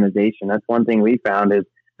your organization. That's one thing we found is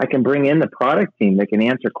I can bring in the product team that can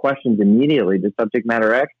answer questions immediately, the subject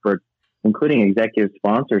matter experts, including executive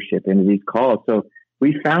sponsorship into these calls. So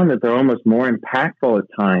we found that they're almost more impactful at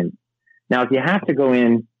times. Now, if you have to go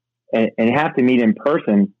in and you have to meet in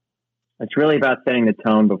person, it's really about setting the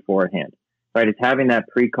tone beforehand, right? It's having that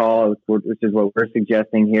pre-call, which is what we're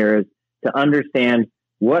suggesting here, is to understand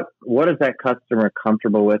what is that customer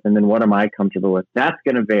comfortable with, and then what am I comfortable with? That's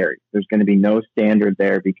going to vary. There's going to be no standard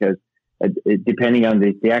there because depending on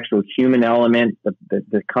the actual human element,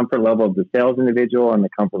 the comfort level of the sales individual and the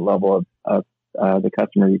comfort level of the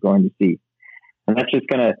customer you're going to see. And that's just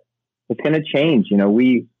it's going to change. You know,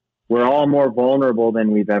 we're all more vulnerable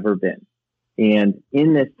than we've ever been. And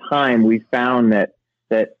in this time, we found that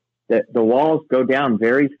the walls go down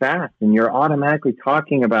very fast, and you're automatically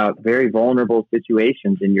talking about very vulnerable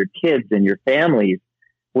situations in your kids and your families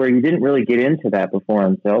where you didn't really get into that before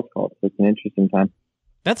on sales calls. So it's an interesting time.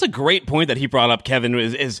 That's a great point that he brought up, Kevin,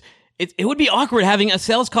 is it would be awkward having a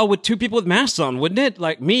sales call with two people with masks on, wouldn't it?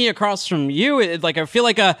 Like me across from you, I feel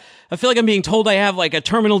like I'm being told I have like a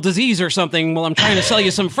terminal disease or something while I'm trying to sell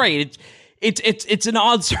you some freight. It's an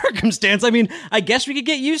odd circumstance. I mean, I guess we could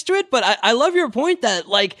get used to it, but I love your point that,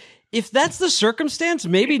 like, if that's the circumstance,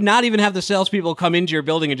 maybe not even have the salespeople come into your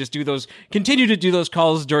building and just continue to do those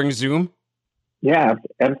calls during Zoom. Yeah,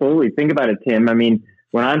 absolutely. Think about it, Tim. I mean,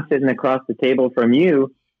 when I'm sitting across the table from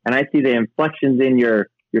you and I see the inflections in your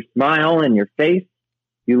smile and your face,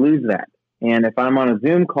 you lose that. And if I'm on a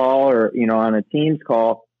Zoom call or, you know, on a Teams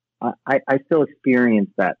call, I still experience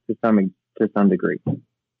that to some degree.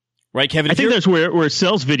 Right, Kevin? I think that's where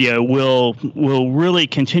sales video will really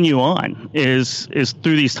continue on is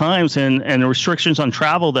through these times and the restrictions on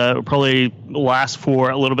travel that will probably last for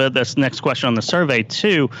a little bit. That's the next question on the survey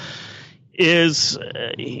too. Is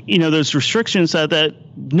those restrictions that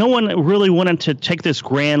no one really wanted to take this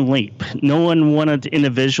grand leap. No one wanted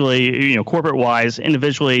individually, corporate wise,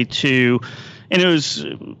 individually to. And it was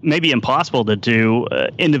maybe impossible to do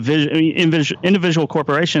individual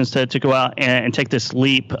corporations to go out and take this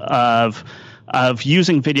leap of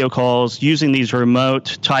using video calls, using these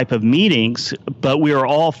remote type of meetings, but we are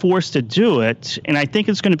all forced to do it. And I think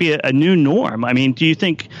it's going to be a new norm. I mean, do you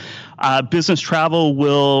think business travel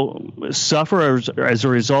will suffer as a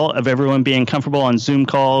result of everyone being comfortable on Zoom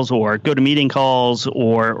calls or GoToMeeting calls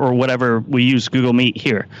or whatever we use Google Meet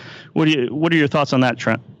here? What are your thoughts on that,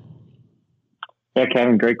 Trent? Yeah,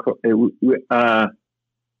 Kevin, great.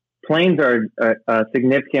 Planes are a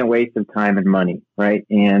significant waste of time and money, right?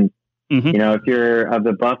 And, if you're of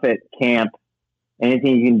the Buffett camp,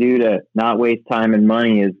 anything you can do to not waste time and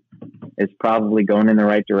money is probably going in the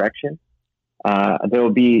right direction. There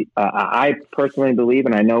will be, I personally believe,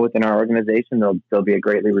 and I know within our organization, there'll be a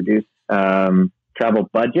greatly reduced travel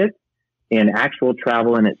budget and actual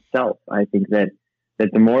travel in itself. I think that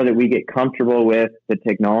the more that we get comfortable with the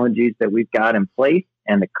technologies that we've got in place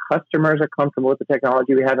and the customers are comfortable with the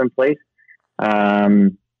technology we have in place,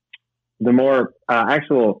 the more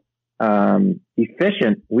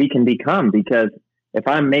efficient we can become. Because if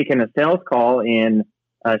I'm making a sales call in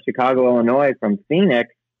Chicago, Illinois from Phoenix,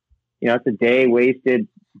 it's a day wasted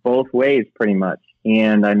both ways pretty much.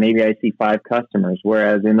 and maybe I see 5 customers.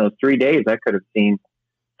 Whereas in those 3 days, I could have seen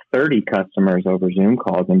 30 customers over Zoom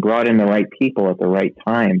calls and brought in the right people at the right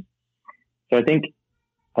time. So I think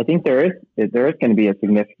there is going to be a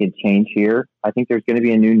significant change here. I think there's going to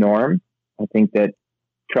be a new norm. I think that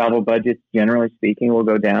travel budgets, generally speaking, will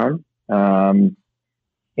go down. And,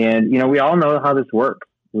 we all know how this works.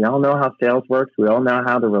 We all know how sales works. We all know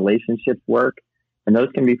how the relationships work. And those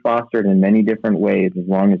can be fostered in many different ways as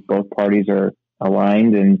long as both parties are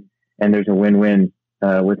aligned and there's a win-win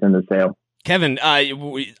within the sale. Kevin,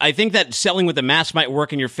 I think that selling with a mask might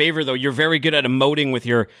work in your favor, though. You're very good at emoting with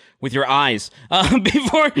your eyes.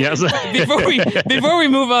 Before we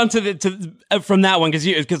move on from that one,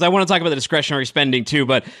 because I want to talk about the discretionary spending too.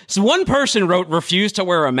 But so one person wrote "refuse to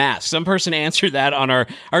wear a mask." Some person answered that on our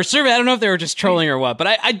survey. I don't know if they were just trolling or what, but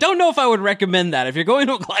I don't know if I would recommend that. If you're going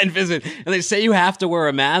to a client visit and they say you have to wear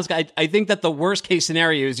a mask, I think that the worst case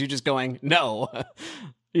scenario is you just going no.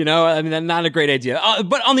 I mean, that's not a great idea.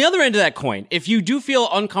 But on the other end of that coin, if you do feel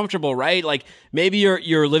uncomfortable, right? Like maybe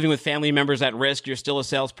you're living with family members at risk, you're still a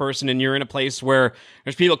salesperson, and you're in a place where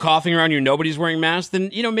there's people coughing around you, nobody's wearing masks,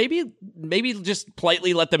 then, maybe just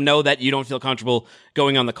politely let them know that you don't feel comfortable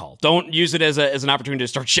going on the call. Don't use it as an opportunity to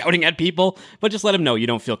start shouting at people, but just let them know you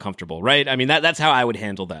don't feel comfortable, right? I mean, that's how I would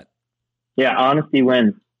handle that. Yeah, honesty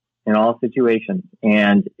wins in all situations.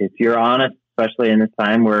 And if you're honest, especially in this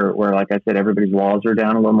time where, like I said, everybody's walls are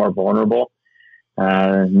down, a little more vulnerable,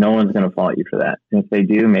 no one's going to fault you for that. And if they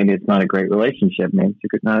do, maybe it's not a great relationship. Maybe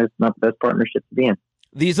it's not the best partnership to be in.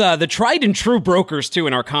 These the tried and true brokers too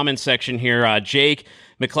in our comments section here, Jake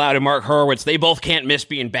McLeod and Mark Horowitz, they both can't miss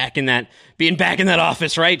being back in that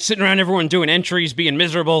office, right? Sitting around everyone doing entries, being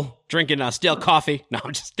miserable, drinking stale coffee. No,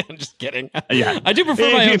 I'm just kidding. Yeah, I do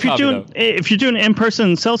prefer my own coffee. If you're doing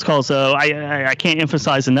in-person sales calls, though, I can't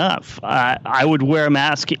emphasize enough. I would wear a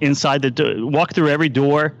mask inside walk through every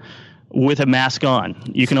door with a mask on.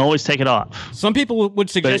 You can always take it off. Some people would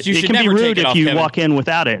suggest you should never take it off. It can be rude if you Kevin. Walk in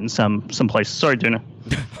without it in some places. Sorry, Duna.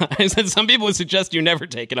 I said some people would suggest you never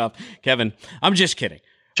take it off, Kevin. I'm just kidding.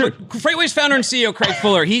 Sure. Freightways founder and CEO Craig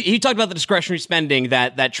Fuller, he talked about the discretionary spending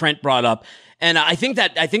that Trent brought up. And I think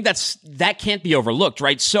that can't be overlooked,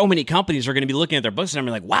 right? So many companies are going to be looking at their books and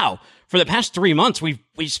I'm like, wow, for the past 3 months, we've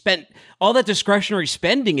spent all that discretionary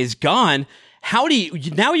spending is gone.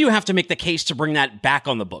 Now you have to make the case to bring that back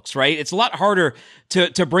on the books, right? It's a lot harder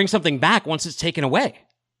to bring something back once it's taken away.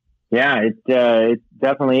 Yeah, it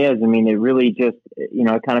definitely is. I mean, it really just,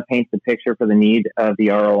 it kind of paints the picture for the need of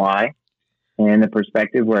the ROI and the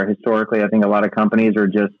perspective where historically, I think a lot of companies are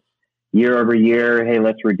just year over year, hey,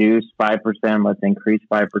 let's reduce 5%, let's increase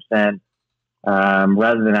 5%,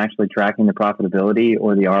 rather than actually tracking the profitability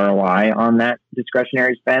or the ROI on that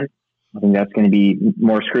discretionary spend. I think that's going to be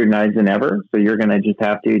more scrutinized than ever. So you're going to just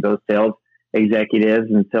have to, those sales executives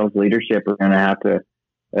and sales leadership are going to have to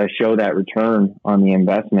show that return on the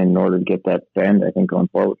investment in order to get that spend, I think, going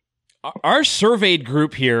forward. Our surveyed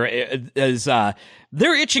group here is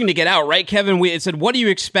they're itching to get out, right, Kevin? It said, what do you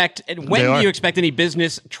expect? And when do you expect any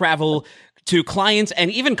business travel to clients and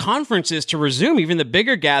even conferences to resume, even the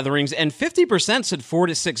bigger gatherings? And 50% said 4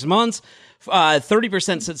 to 6 months,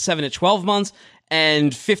 30% said 7 to 12 months,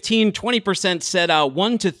 and 20% said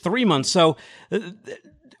 1 to 3 months. So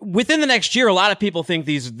within the next year, a lot of people think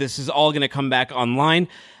this is all going to come back online.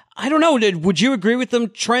 I don't know. Would you agree with them,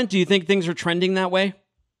 Trent? Do you think things are trending that way?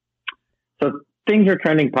 So things are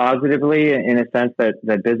trending positively in a sense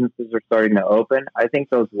that businesses are starting to open. I think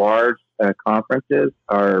those large conferences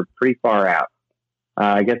are pretty far out.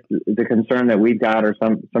 I guess the concern that we've got, or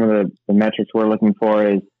some of the metrics we're looking for,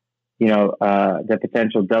 is the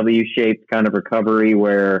potential W-shaped kind of recovery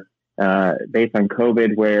where based on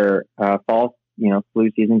COVID, where fall flu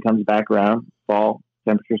season comes back around, fall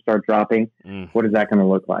temperatures start dropping. What is that going to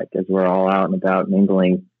look like as we're all out and about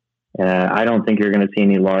mingling? I don't think you're going to see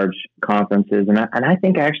any large conferences. And I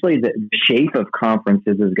think actually the shape of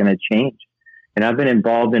conferences is going to change. And I've been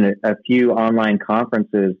involved in a few online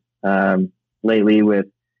conferences lately with,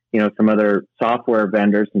 some other software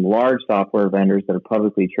vendors, some large software vendors that are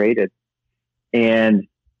publicly traded. And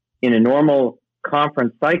in a normal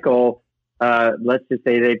conference cycle, let's just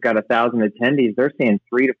say they've got 1,000 attendees. They're seeing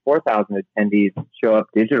 3,000 to 4,000 attendees show up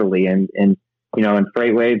digitally. And in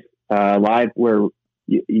Freightwaves Live, where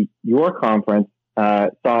your conference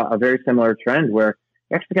saw a very similar trend where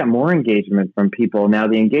you actually got more engagement from people. Now,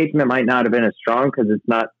 the engagement might not have been as strong because it's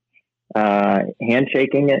not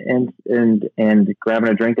handshaking and grabbing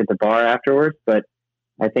a drink at the bar afterwards, but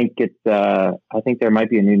I think there might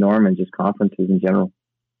be a new norm in just conferences in general.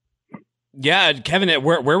 Yeah, Kevin,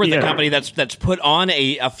 we're with the company that's put on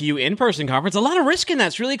a few in-person conference. A lot of risk in that.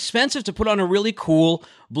 It's really expensive to put on a really cool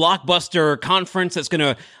blockbuster conference that's going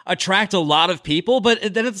to attract a lot of people.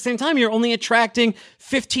 But then at the same time, you're only attracting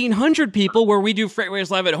 1,500 people, where we do FreightWaves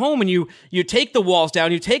Live at home, and you take the walls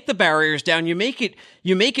down, you take the barriers down, you make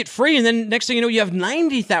it free, and then next thing you know, you have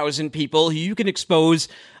 90,000 people who you can expose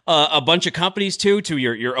a bunch of companies to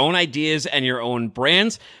your own ideas and your own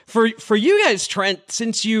brands. For you guys, Trent,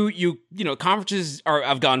 since you conferences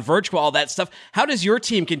have gone virtual, all that stuff, how does your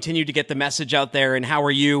team continue to get the message out there, and how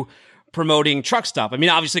are you promoting Truck Stop? I mean,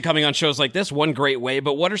 obviously coming on shows like this, one great way,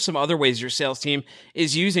 but what are some other ways your sales team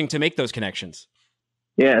is using to make those connections?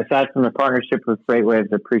 Yeah, aside from the partnership with FreightWaves,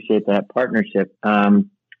 I appreciate that partnership. We're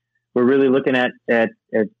really looking at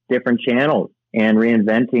different channels and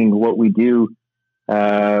reinventing what we do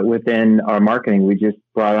within our marketing. We just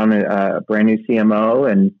brought on a brand new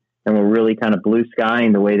CMO, and we're really kind of blue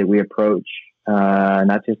skying the way that we approach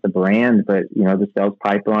not just the brand, but the sales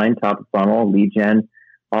pipeline, top of funnel, lead gen,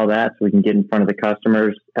 all that, so we can get in front of the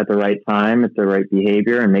customers at the right time, at the right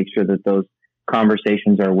behavior, and make sure that those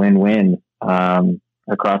conversations are win-win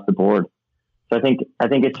across the board. So I think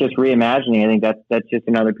it's just reimagining. I think that's just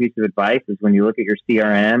another piece of advice, is when you look at your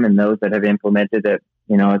CRM and those that have implemented a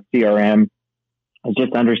CRM, is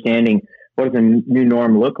just understanding what does a new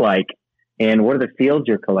norm look like, and what are the fields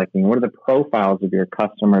you're collecting, what are the profiles of your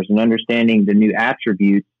customers, and understanding the new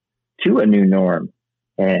attributes to a new norm.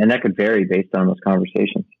 And that could vary based on those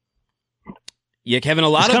conversations. Yeah, Kevin, a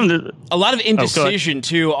lot of indecision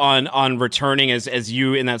too on returning, as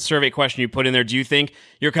you in that survey question you put in there. Do you think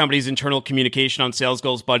your company's internal communication on sales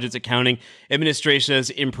goals, budgets, accounting, administration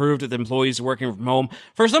has improved with employees working from home?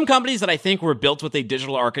 For some companies that I think were built with a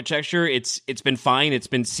digital architecture, it's been fine, it's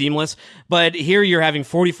been seamless. But here you're having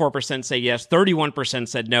 44% say yes, 31%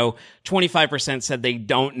 said no, 25% said they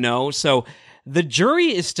don't know. So the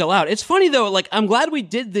jury is still out. It's funny though, like, I'm glad we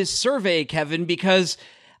did this survey, Kevin, because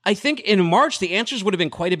I think in March, the answers would have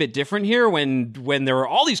been quite a bit different here when there were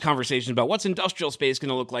all these conversations about what's industrial space going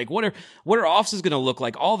to look like, what are offices going to look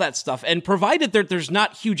like, all that stuff. And provided that there's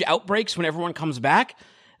not huge outbreaks when everyone comes back,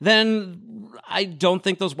 then I don't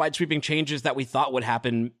think those wide sweeping changes that we thought would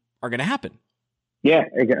happen are going to happen. Yeah,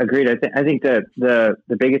 agreed. I think that the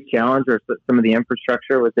biggest challenge are some of the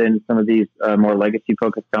infrastructure within some of these more legacy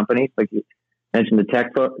focused companies. Like you mentioned,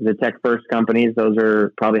 the tech first companies, those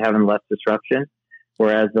are probably having less disruption.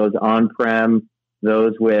 Whereas those on-prem,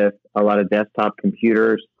 those with a lot of desktop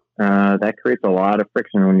computers, that creates a lot of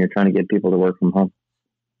friction when you're trying to get people to work from home.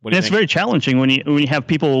 It's very challenging when you have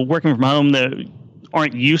people working from home that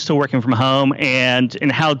aren't used to working from home,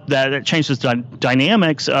 and how that changes the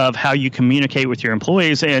dynamics of how you communicate with your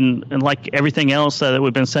employees. And like everything else that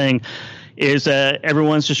we've been saying, is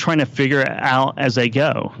everyone's just trying to figure it out as they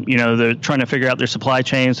go. They're trying to figure out their supply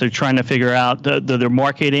chains. They're trying to figure out their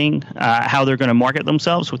marketing, how they're going to market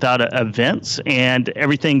themselves without events, and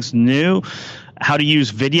everything's new. How to use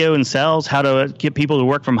video in sales, how to get people to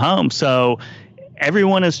work from home. So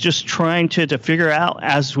everyone is just trying to figure out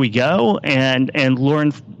as we go and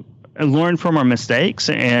learn from our mistakes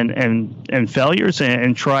and failures,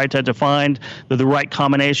 and try to find the right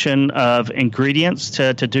combination of ingredients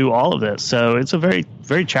to do all of this. So it's a very,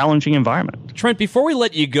 very challenging environment. Trent, before we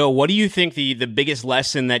let you go, what do you think the biggest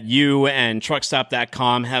lesson that you and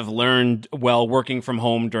TruckStop.com have learned while working from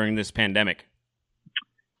home during this pandemic?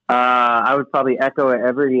 I would probably echo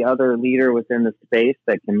every other leader within the space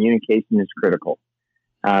that communication is critical.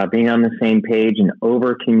 Being on the same page and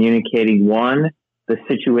over-communicating, the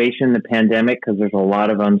situation, the pandemic, because there's a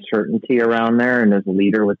lot of uncertainty around there, and as a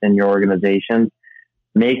leader within your organization,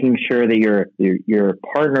 making sure that your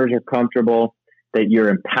partners are comfortable, that you're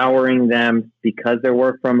empowering them because they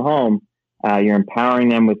work from home. You're empowering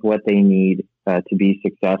them with what they need to be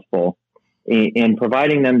successful, and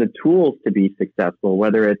providing them the tools to be successful.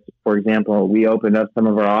 Whether it's, for example, we opened up some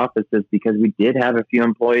of our offices because we did have a few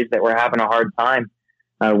employees that were having a hard time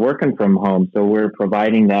working from home. So we're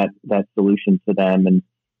providing that solution to them,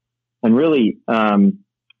 and really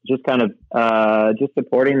just kind of just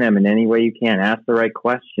supporting them in any way you can. Ask the right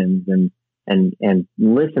questions and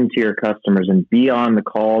listen to your customers and be on the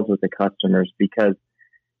calls with the customers, because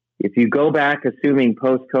if you go back assuming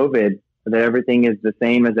post-COVID that everything is the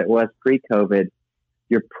same as it was pre-COVID,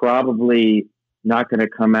 you're probably not going to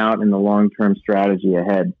come out in the long-term strategy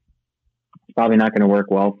ahead. It's probably not going to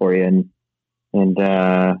work well for you. And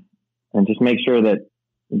just make sure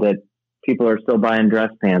that people are still buying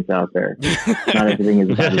dress pants out there. Not everything is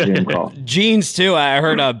about a Zoom call. Jeans too. I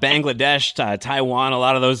heard Bangladesh, Taiwan. A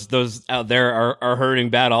lot of those out there are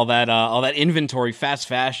hurting bad. All that inventory, fast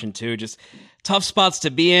fashion too. Just tough spots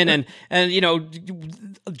to be in. And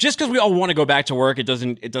just because we all want to go back to work, it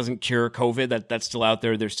doesn't cure COVID. That's still out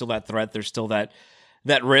there. There's still that threat. There's still that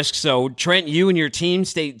risk. So Trent, you and your team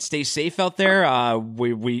stay safe out there.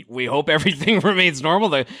 We hope everything remains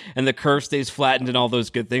normal and the curve stays flattened and all those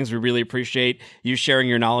good things. We really appreciate you sharing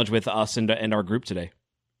your knowledge with us and our group today.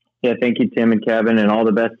 Yeah, thank you, Tim and Kevin, and all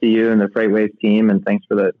the best to you and the FreightWaves team. And thanks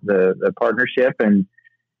for the partnership and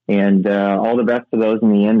all the best to those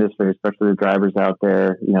in the industry, especially the drivers out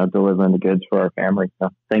there, delivering the goods for our family. So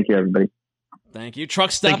thank you, everybody. Thank you.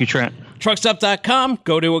 Truckstop. Thank you, Trent. Truckstop.com.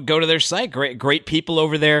 Go to their site. Great people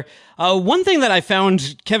over there. One thing that I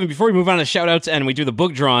found, Kevin, before we move on to shout outs and we do the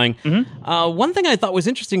book drawing, one thing I thought was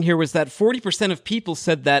interesting here was that 40% of people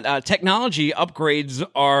said that technology upgrades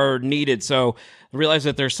are needed. So I realize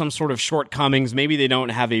that there's some sort of shortcomings. Maybe they don't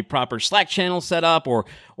have a proper Slack channel set up or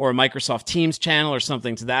a Microsoft Teams channel or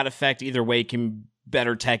something to that effect. Either way,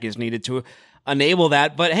 better tech is needed to enable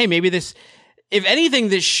that. But hey, maybe this, if anything,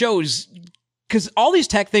 this shows, because all these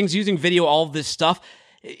tech things, using video, all of this stuff,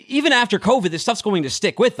 even after COVID, this stuff's going to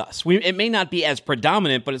stick with us. It may not be as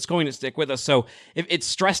predominant, but it's going to stick with us. So if it's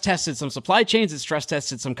stress tested some supply chains, it's stress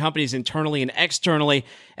tested some companies internally and externally,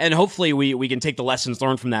 and hopefully we can take the lessons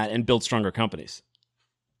learned from that and build stronger companies.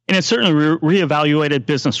 And it certainly reevaluated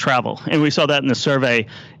business travel. And we saw that in the survey,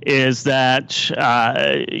 is that,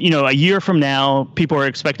 a year from now, people are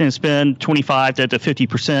expecting to spend 25 to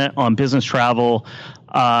 50% on business travel,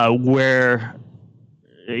 where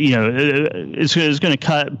it's going to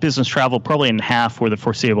cut business travel probably in half for the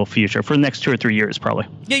foreseeable future, for the next 2 or 3 years, probably.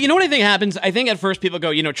 Yeah, you know what I think happens? I think at first people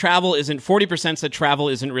go, travel isn't, 40% said travel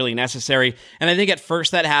isn't really necessary. And I think at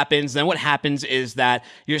first that happens. Then what happens is that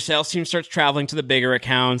your sales team starts traveling to the bigger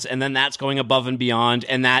accounts, and then that's going above and beyond.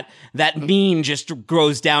 And that mean just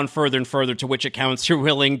grows down further and further to which accounts you're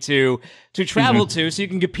willing to travel to, so you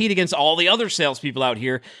can compete against all the other salespeople out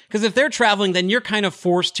here. Because if they're traveling, then you're kind of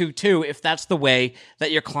forced to too, if that's the way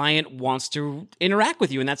that your client wants to interact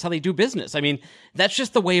with you, and that's how they do business. I mean, that's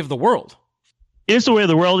just the way of the world. It is the way of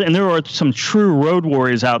the world, and there are some true road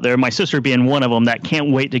warriors out there, my sister being one of them, that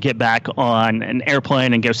can't wait to get back on an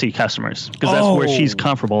airplane and go see customers, because that's where she's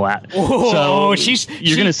comfortable at. Oh, so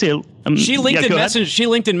you're going to see she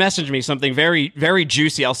LinkedIn messaged me something very, very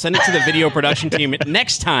juicy. I'll send it to the video production team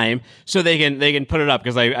next time so they can put it up,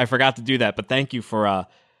 because I forgot to do that. But thank you for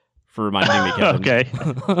reminding me, Kevin. Okay.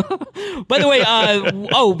 By the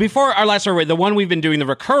way, before our last survey, the one we've been doing, the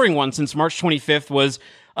recurring one since March 25th, was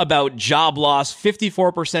about job loss.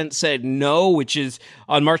 54% said no, which is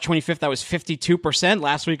on March 25th, that was 52%.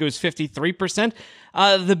 Last week it was 53%.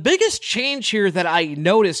 The biggest change here that I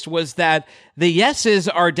noticed was that the yeses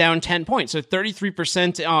are down 10 points. So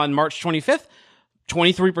 33% on March 25th,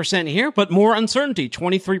 23% here, but more uncertainty.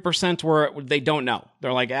 23% where they don't know.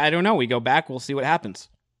 They're like, I don't know. We go back. We'll see what happens.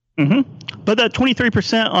 Mm-hmm. But that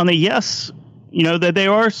 23% on the yes, that they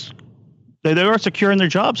are secure in their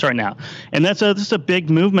jobs right now. And this is a big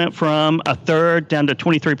movement from a third down to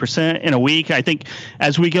 23% in a week. I think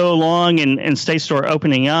as we go along and states start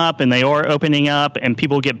opening up, and they are opening up, and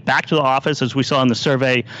people get back to the office, as we saw in the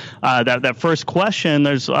survey, that first question,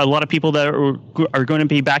 there's a lot of people that are going to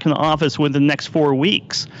be back in the office within the next 4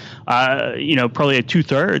 weeks. Probably at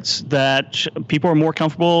 2/3 that people are more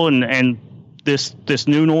comfortable and this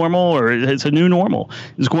new normal, or it's a new normal,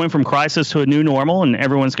 is going from crisis to a new normal, and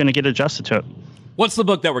everyone's going to get adjusted to it. What's the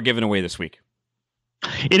book that we're giving away this week?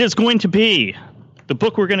 It is going to be the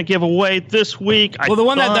book we're going to give away this week. Well, the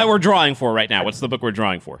one that we're drawing for right now. What's the book we're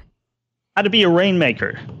drawing for? How to Be a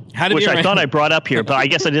Rainmaker. Which I thought I brought up here, but I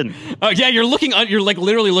guess I didn't. Oh yeah, you're like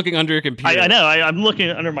literally looking under your computer. I know. I'm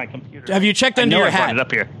looking under my computer. Have you checked under your hat? I brought it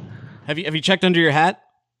up here. Have you checked under your hat?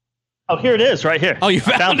 Oh, here it is, right here. Oh, you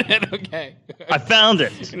found it. Okay. I found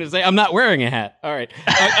it. I was going to say, I'm not wearing a hat. All right.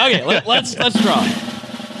 Okay, let's draw.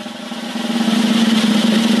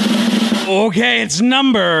 Okay, it's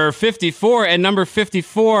number 54, and number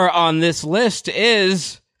 54 on this list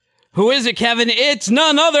is, who is it, Kevin? It's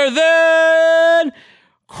none other than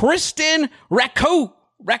Kristen Rakoczy.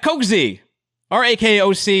 Rakoczy.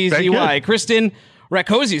 Kristen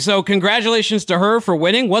Rakoczy. So congratulations to her for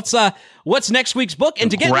winning. What's next week's book? And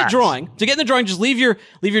to get in the drawing, just leave your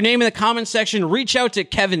name in the comment section. Reach out to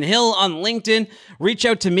Kevin Hill on LinkedIn. Reach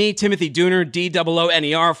out to me, Timothy Dooner,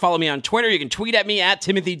 DOONER. Follow me on Twitter. You can tweet at me at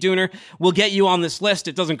Timothy Dooner. We'll get you on this list.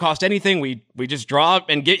 It doesn't cost anything. We just draw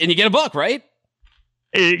and you get a book, right?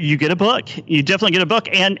 You get a book. You definitely get a book.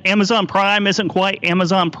 And Amazon Prime isn't quite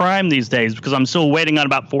Amazon Prime these days because I'm still waiting on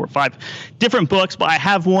about 4 or 5 different books. But I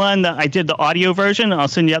have one that I did the audio version. I'll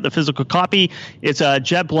send you out the physical copy. It's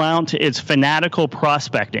Jeb Blount. It's Fanatical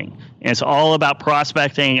Prospecting. And it's all about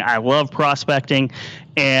prospecting. I love prospecting.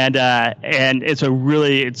 And it's a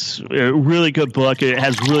really good book. It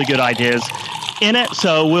has really good ideas in it.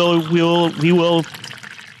 So we will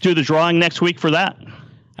do the drawing next week for that.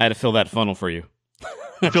 I had to fill that funnel for you.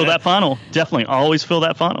 Fill that funnel. Definitely. Always fill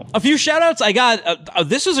that funnel. A few shout outs I got.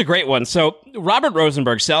 This is a great one. So Robert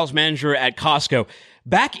Rosenberg, sales manager at Costco.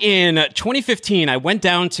 Back in 2015, I went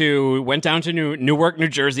down to Newark, New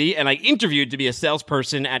Jersey, and I interviewed to be a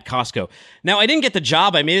salesperson at Costco. Now, I didn't get the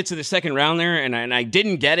job. I made it to the second round there, and I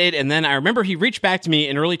didn't get it. And then I remember he reached back to me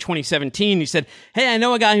in early 2017. He said, "Hey, I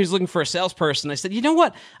know a guy who's looking for a salesperson." I said, "You know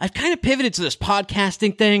what? I've kind of pivoted to this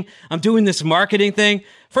podcasting thing. I'm doing this marketing thing.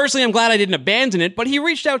 Firstly, I'm glad I didn't abandon it, but he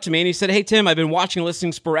reached out to me and he said, 'Hey, Tim, I've been watching and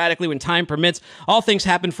listening sporadically when time permits. All things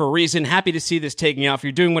happen for a reason. Happy to see this taking off.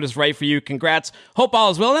 You're doing what is right for you. Congrats. Hope all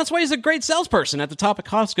is well.'" And that's why he's a great salesperson at the top of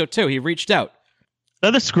Costco, too. He reached out. Oh,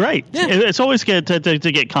 that's great. Yeah. It's always good to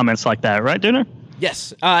get comments like that, right, Dooner?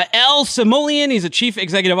 Yes. Al Simoleon, he's a chief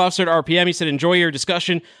executive officer at RPM. He said, "Enjoy your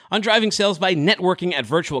discussion on driving sales by networking at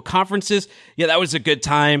virtual conferences." Yeah, that was a good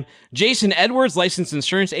time. Jason Edwards, licensed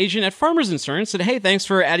insurance agent at Farmers Insurance, said, "Hey, thanks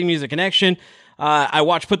for adding me as a connection. I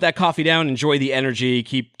watched Put That Coffee Down. Enjoy the energy.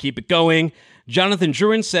 Keep it going." Jonathan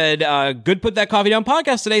Druin said, "Good Put That Coffee Down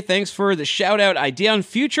podcast today. Thanks for the shout-out idea on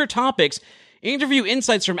future topics. Interview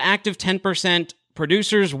insights from active 10%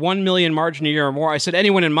 producers, 1 million margin a year or more." I said,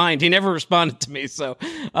 "Anyone in mind?" He never responded to me. So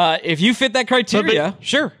if you fit that criteria,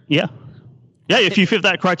 sure. Yeah. Yeah, if you fit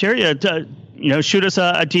that criteria, shoot us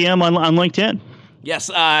a DM on LinkedIn. Yes.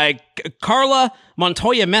 Carla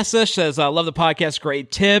Montoya Mesa says, "Love the podcast.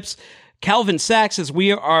 Great tips." Calvin Sachs says,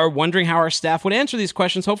 "We are wondering how our staff would answer these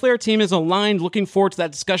questions. Hopefully our team is aligned. Looking forward to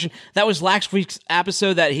that discussion." That was last week's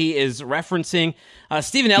episode that he is referencing.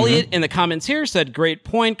 Stephen Elliott in the comments here said, "Great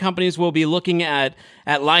point. Companies will be looking at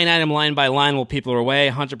line item, line by line while people are away."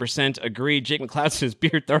 100% agreed. Jake McLeod says,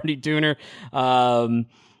 "Beer 30 Dooner."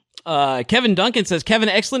 Kevin Duncan says, "Kevin,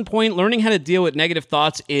 excellent point. Learning how to deal with negative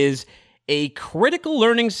thoughts is a critical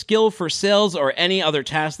learning skill for sales or any other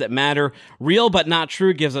tasks that matter. Real but not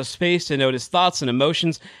true gives us space to notice thoughts and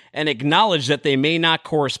emotions and acknowledge that they may not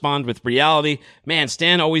correspond with reality." Man,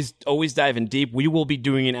 Stan always diving deep. We will be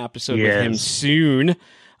doing an episode with him soon.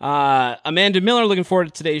 Amanda Miller, looking forward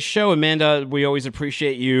to today's show. Amanda, we always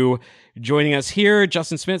appreciate you joining us here.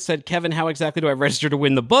 Justin Smith said, "Kevin, how exactly do I register to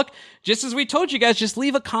win the book?" Just as we told you guys, just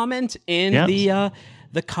leave a comment in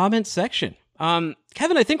the comment section.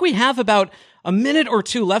 Kevin, I think we have about a minute or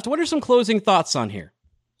two left. What are some closing thoughts on here?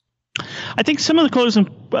 I think some of the closing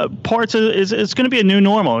parts is it's going to be a new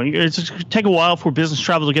normal. It's going to take a while for business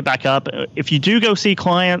travel to get back up. If you do go see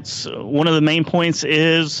clients, one of the main points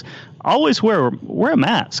is always wear a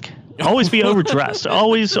mask. Always be overdressed.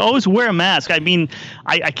 always wear a mask. I mean,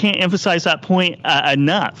 I can't emphasize that point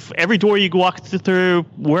enough. Every door you walk through,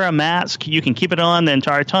 wear a mask. You can keep it on the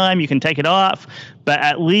entire time. You can take it off, but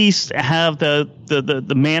at least have the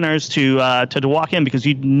manners to walk in, because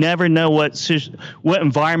you never know what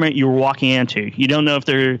environment you're walking into. You don't know if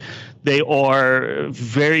they are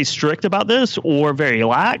very strict about this or very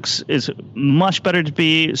lax. It's much better to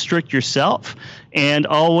be strict yourself and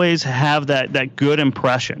always have that good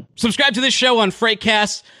impression. Subscribe to this show on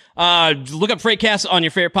Freightcast. Look up Freightcast on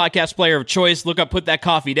your favorite podcast player of choice. Look up Put That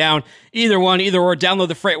Coffee Down. Either or. Download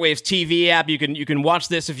the FreightWaves TV app. You can watch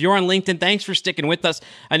this. If you're on LinkedIn, thanks for sticking with us.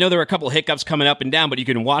 I know there are a couple of hiccups coming up and down, but you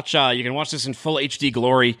can watch this in full HD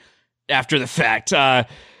glory after the fact.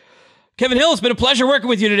 Kevin Hill, it's been a pleasure working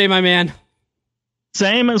with you today, my man.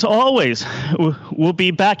 Same as always. We'll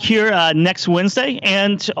be back here next Wednesday.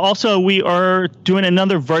 And also, we are doing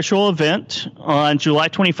another virtual event on July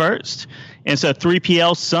 21st. It's a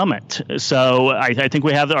 3PL Summit. So I think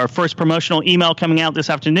we have our first promotional email coming out this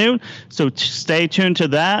afternoon. So stay tuned to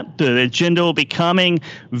that. The agenda will be coming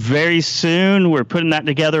very soon. We're putting that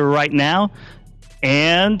together right now.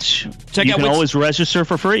 And you can always register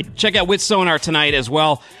for free. Check out Wit Sonar tonight as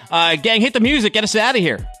well. Gang, hit the music. Get us out of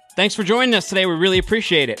here. Thanks for joining us today. We really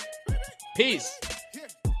appreciate it. Peace.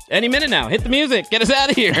 Any minute now. Hit the music. Get us out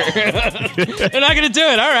of here. They're not going to do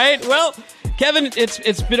it. All right. Well, Kevin,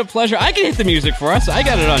 it's been a pleasure. I can hit the music for us. I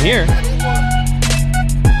got it on here.